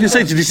was going to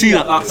say, did you see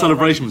that? That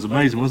celebration was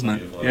amazing,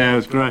 wasn't it? Yeah, it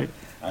was great.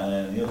 And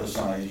then the other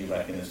side, you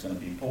reckon it's going to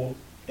be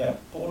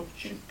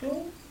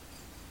Portugal?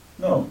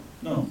 No.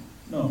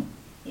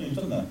 You've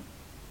done that.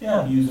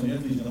 Yeah, Italy's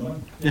going to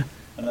win. Yeah.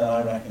 And then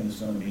I reckon it's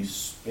going to be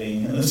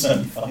Spain in the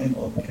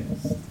semi-final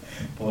against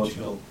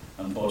Portugal,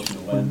 and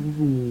Portugal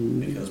win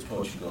because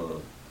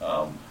Portugal,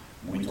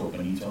 Muito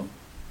Benito,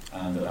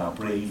 and how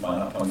brave by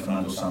that point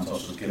Fernando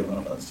Santos was giving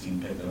up that the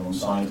team picked their own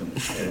side and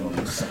they're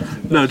only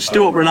 17. No, just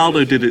do what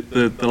Ronaldo did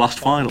at the last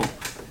final.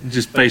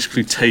 Just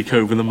basically take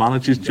over the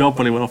manager's job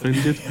when he went off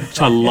injured, which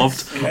I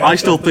loved. I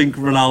still think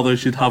Ronaldo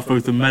should have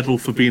both a medal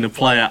for being a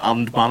player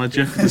and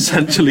manager.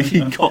 Essentially,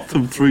 he got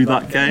them through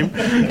that game,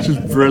 which was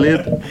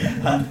brilliant.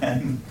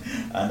 And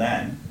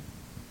then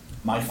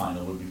my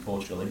final would be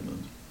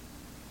Portugal-England.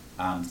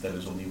 And there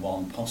is only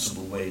one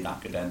possible way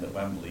that could end at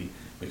Wembley,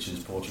 which is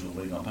Portugal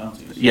winning on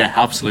penalties. Yeah,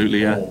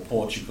 absolutely, yeah. Or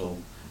Portugal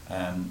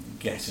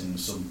getting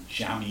some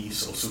jammy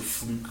sort of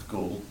fluke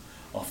goal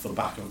off the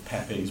back of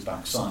Pepe's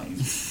backside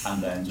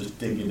and then just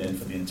digging in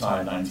for the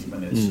entire 90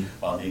 minutes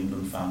while the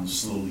England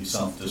fans slowly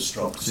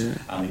self-destruct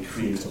and they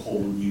create a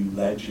whole new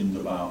legend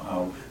about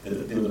how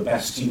they were the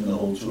best team in the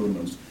whole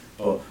tournament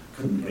but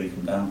couldn't break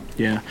them down.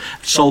 Yeah.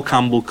 Sol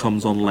Campbell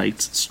comes on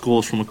late,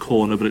 scores from a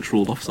corner, but it's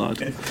ruled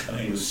offside. And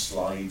he just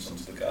slides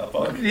onto the car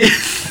park. Yeah,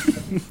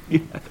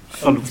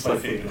 That's my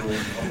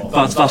favourite.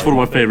 that's one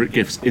of my favourite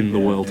gifts in the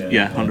world.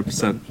 Yeah,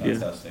 100%. Yeah.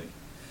 Fantastic.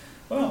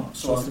 Well,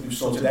 so I think we've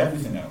sorted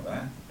everything out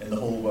there in the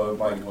whole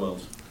wide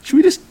world. Should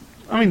we just?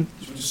 I mean,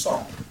 Should we just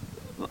stop?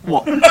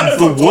 what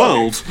the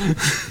world?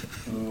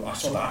 I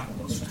saw that happen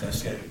once. It was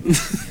scary.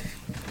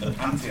 The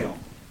Pantheon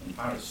in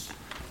Paris.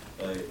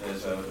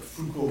 There's a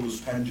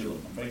Foucault's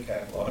pendulum. I'm very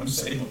careful what I'm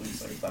saying all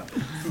these things like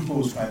that.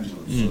 Foucault's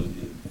pendulum. So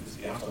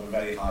you have to have a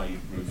very high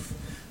roof.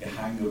 You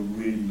hang a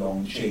really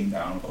long chain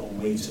down and put a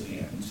weight at the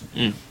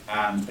end.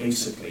 And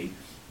basically,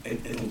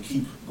 it'll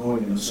keep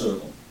going in a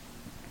circle.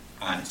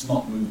 And it's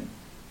not moving.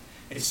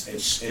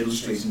 It's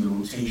illustrating the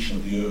rotation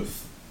of the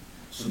Earth.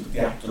 So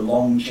that the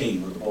long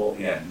chain with the ball at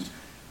the end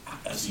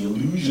has the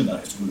illusion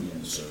that it's moving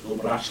in a circle,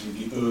 but actually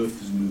the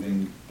Earth is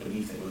moving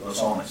beneath it with us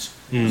on it.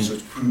 So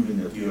it's proving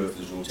that the Earth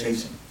is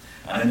rotating.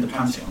 And in the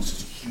Pantheon,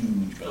 it's a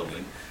huge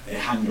building. They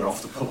hang you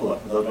off the cupola,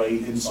 they're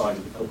very inside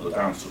of the cupola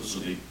down, so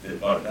they're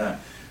right there.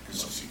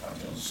 Because obviously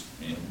Pantheon's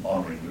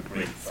honouring the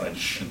great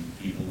French and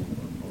people,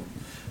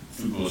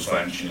 Foucault's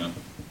French,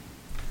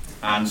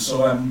 And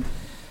so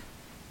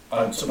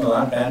I took my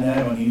lad Ben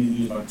there when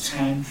he was about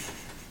 10,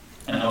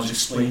 and I was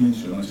explaining to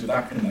him, I said,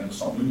 that can never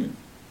stop moving.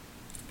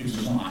 Because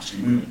it's not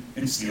actually moving,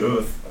 it's the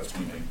Earth that's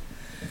moving.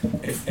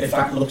 If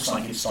that looks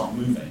like it's not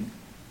moving,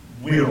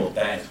 we're all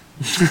dead.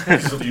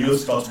 Because if the Earth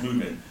starts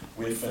moving,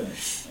 we're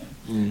finished.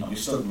 And we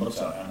stood and looked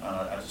at it, and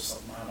I just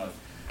thought, man,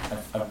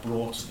 I've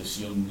brought to this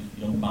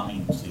young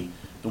mind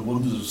the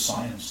wonders of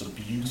science, the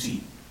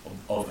beauty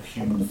of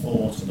human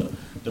thought, and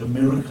the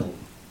miracle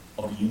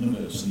of the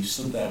universe. And he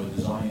stood there with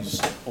his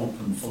eyes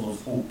open, full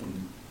of hope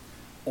and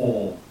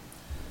awe,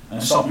 and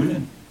I stopped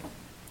moving.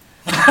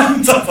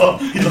 And I thought,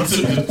 he looked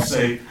at me and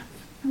say,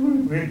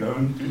 we're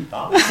going to do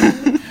that.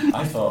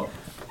 I thought,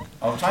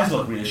 I was trying to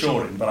look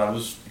reassuring, but I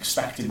was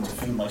expecting to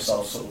feel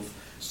myself sort of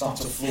start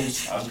to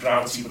float as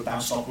gravity would now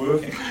stop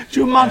working. Do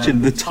you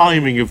imagine the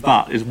timing of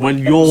that is when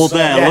you're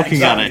there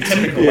looking at it?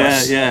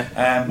 Yeah.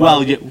 I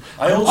want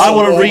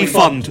a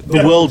refund.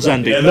 The world's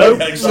ending. Yeah, Nope.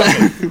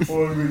 Exactly.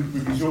 Or we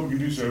can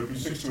do so. It'll be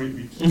 6 to 8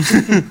 weeks.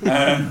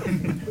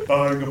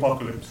 Barring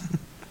apocalypse.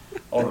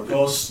 Or of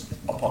course,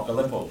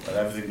 Apocalypto, where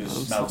everything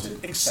is melted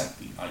except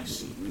the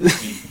icy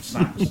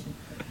snacks.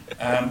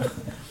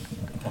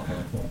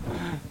 Apocalypto.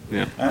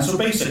 Yeah. And so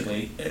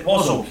basically, it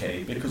was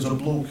okay because a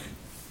bloke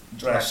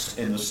dressed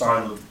in the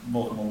style of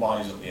Morecambe and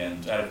Wise at the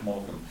end, Eric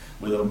Morecambe,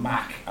 with a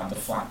Mac and a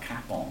flat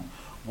cap on,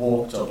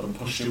 walked up and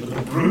pushed it with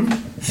a broom,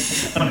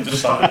 and it just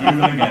started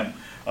moving again.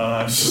 And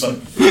I was just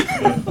like,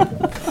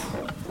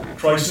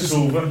 crisis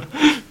over.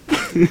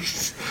 He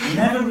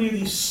never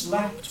really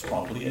slept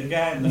properly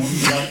again,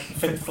 like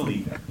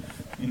fitfully,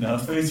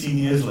 13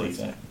 years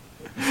later.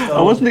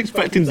 I wasn't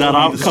expecting that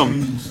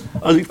outcome.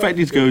 I was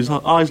expecting to go, his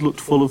eyes looked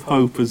full of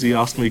hope as he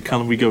asked me,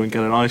 can we go and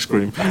get an ice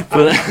cream? But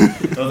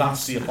no,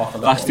 that's the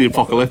Apocalypto. That's the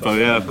Apocalypto,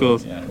 yeah, of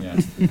course. Yeah.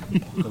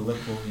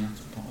 Apocalypto,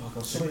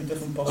 so many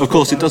different of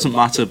course, it doesn't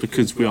matter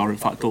because we are, in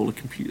fact, all a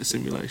computer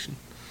simulation.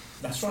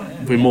 That's right,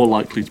 yeah. We're more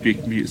likely to be a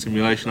computer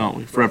simulation, aren't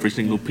we, for every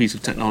single piece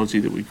of technology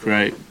that we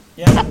create.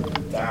 Yeah.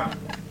 Damn.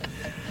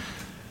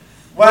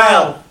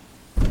 Well,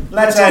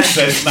 let's end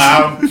this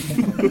now.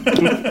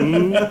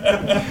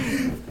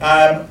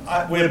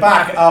 We're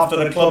back after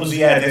the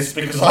clumsy edit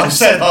because I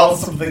said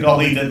something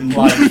Ollie didn't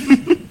like.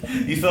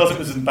 He thought it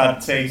was in bad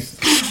taste.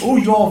 Oh,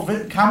 your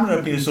camera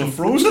appears so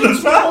frozen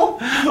as well.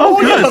 Oh,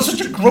 you've got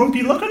such a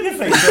grumpy look on your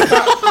face.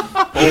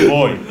 Oh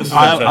boy, this is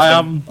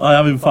interesting. I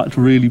am in fact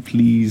really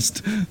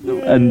pleased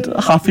and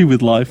happy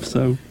with life.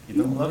 So you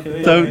don't look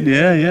at it.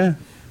 Yeah.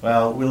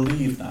 Well, we'll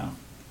leave now,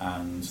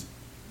 and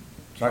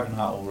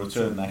Dragonheart will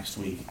return next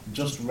week,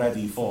 just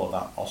ready for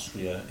that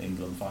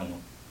Austria-England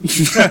final.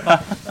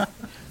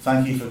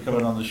 Thank you for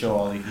coming on the show,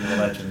 Ollie. You're a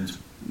legend.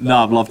 No,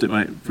 I've loved it,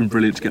 mate. It's been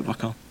brilliant to get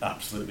back on.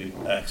 Absolutely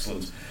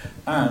excellent.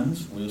 And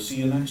we'll see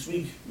you next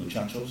week,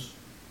 muchachos.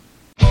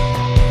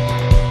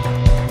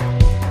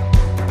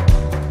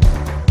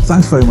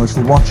 Thanks very much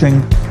for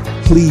watching.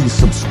 Please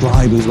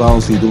subscribe as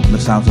well so you don't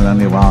miss out on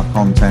any of our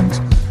content,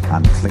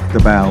 and click the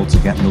bell to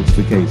get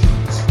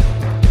notifications.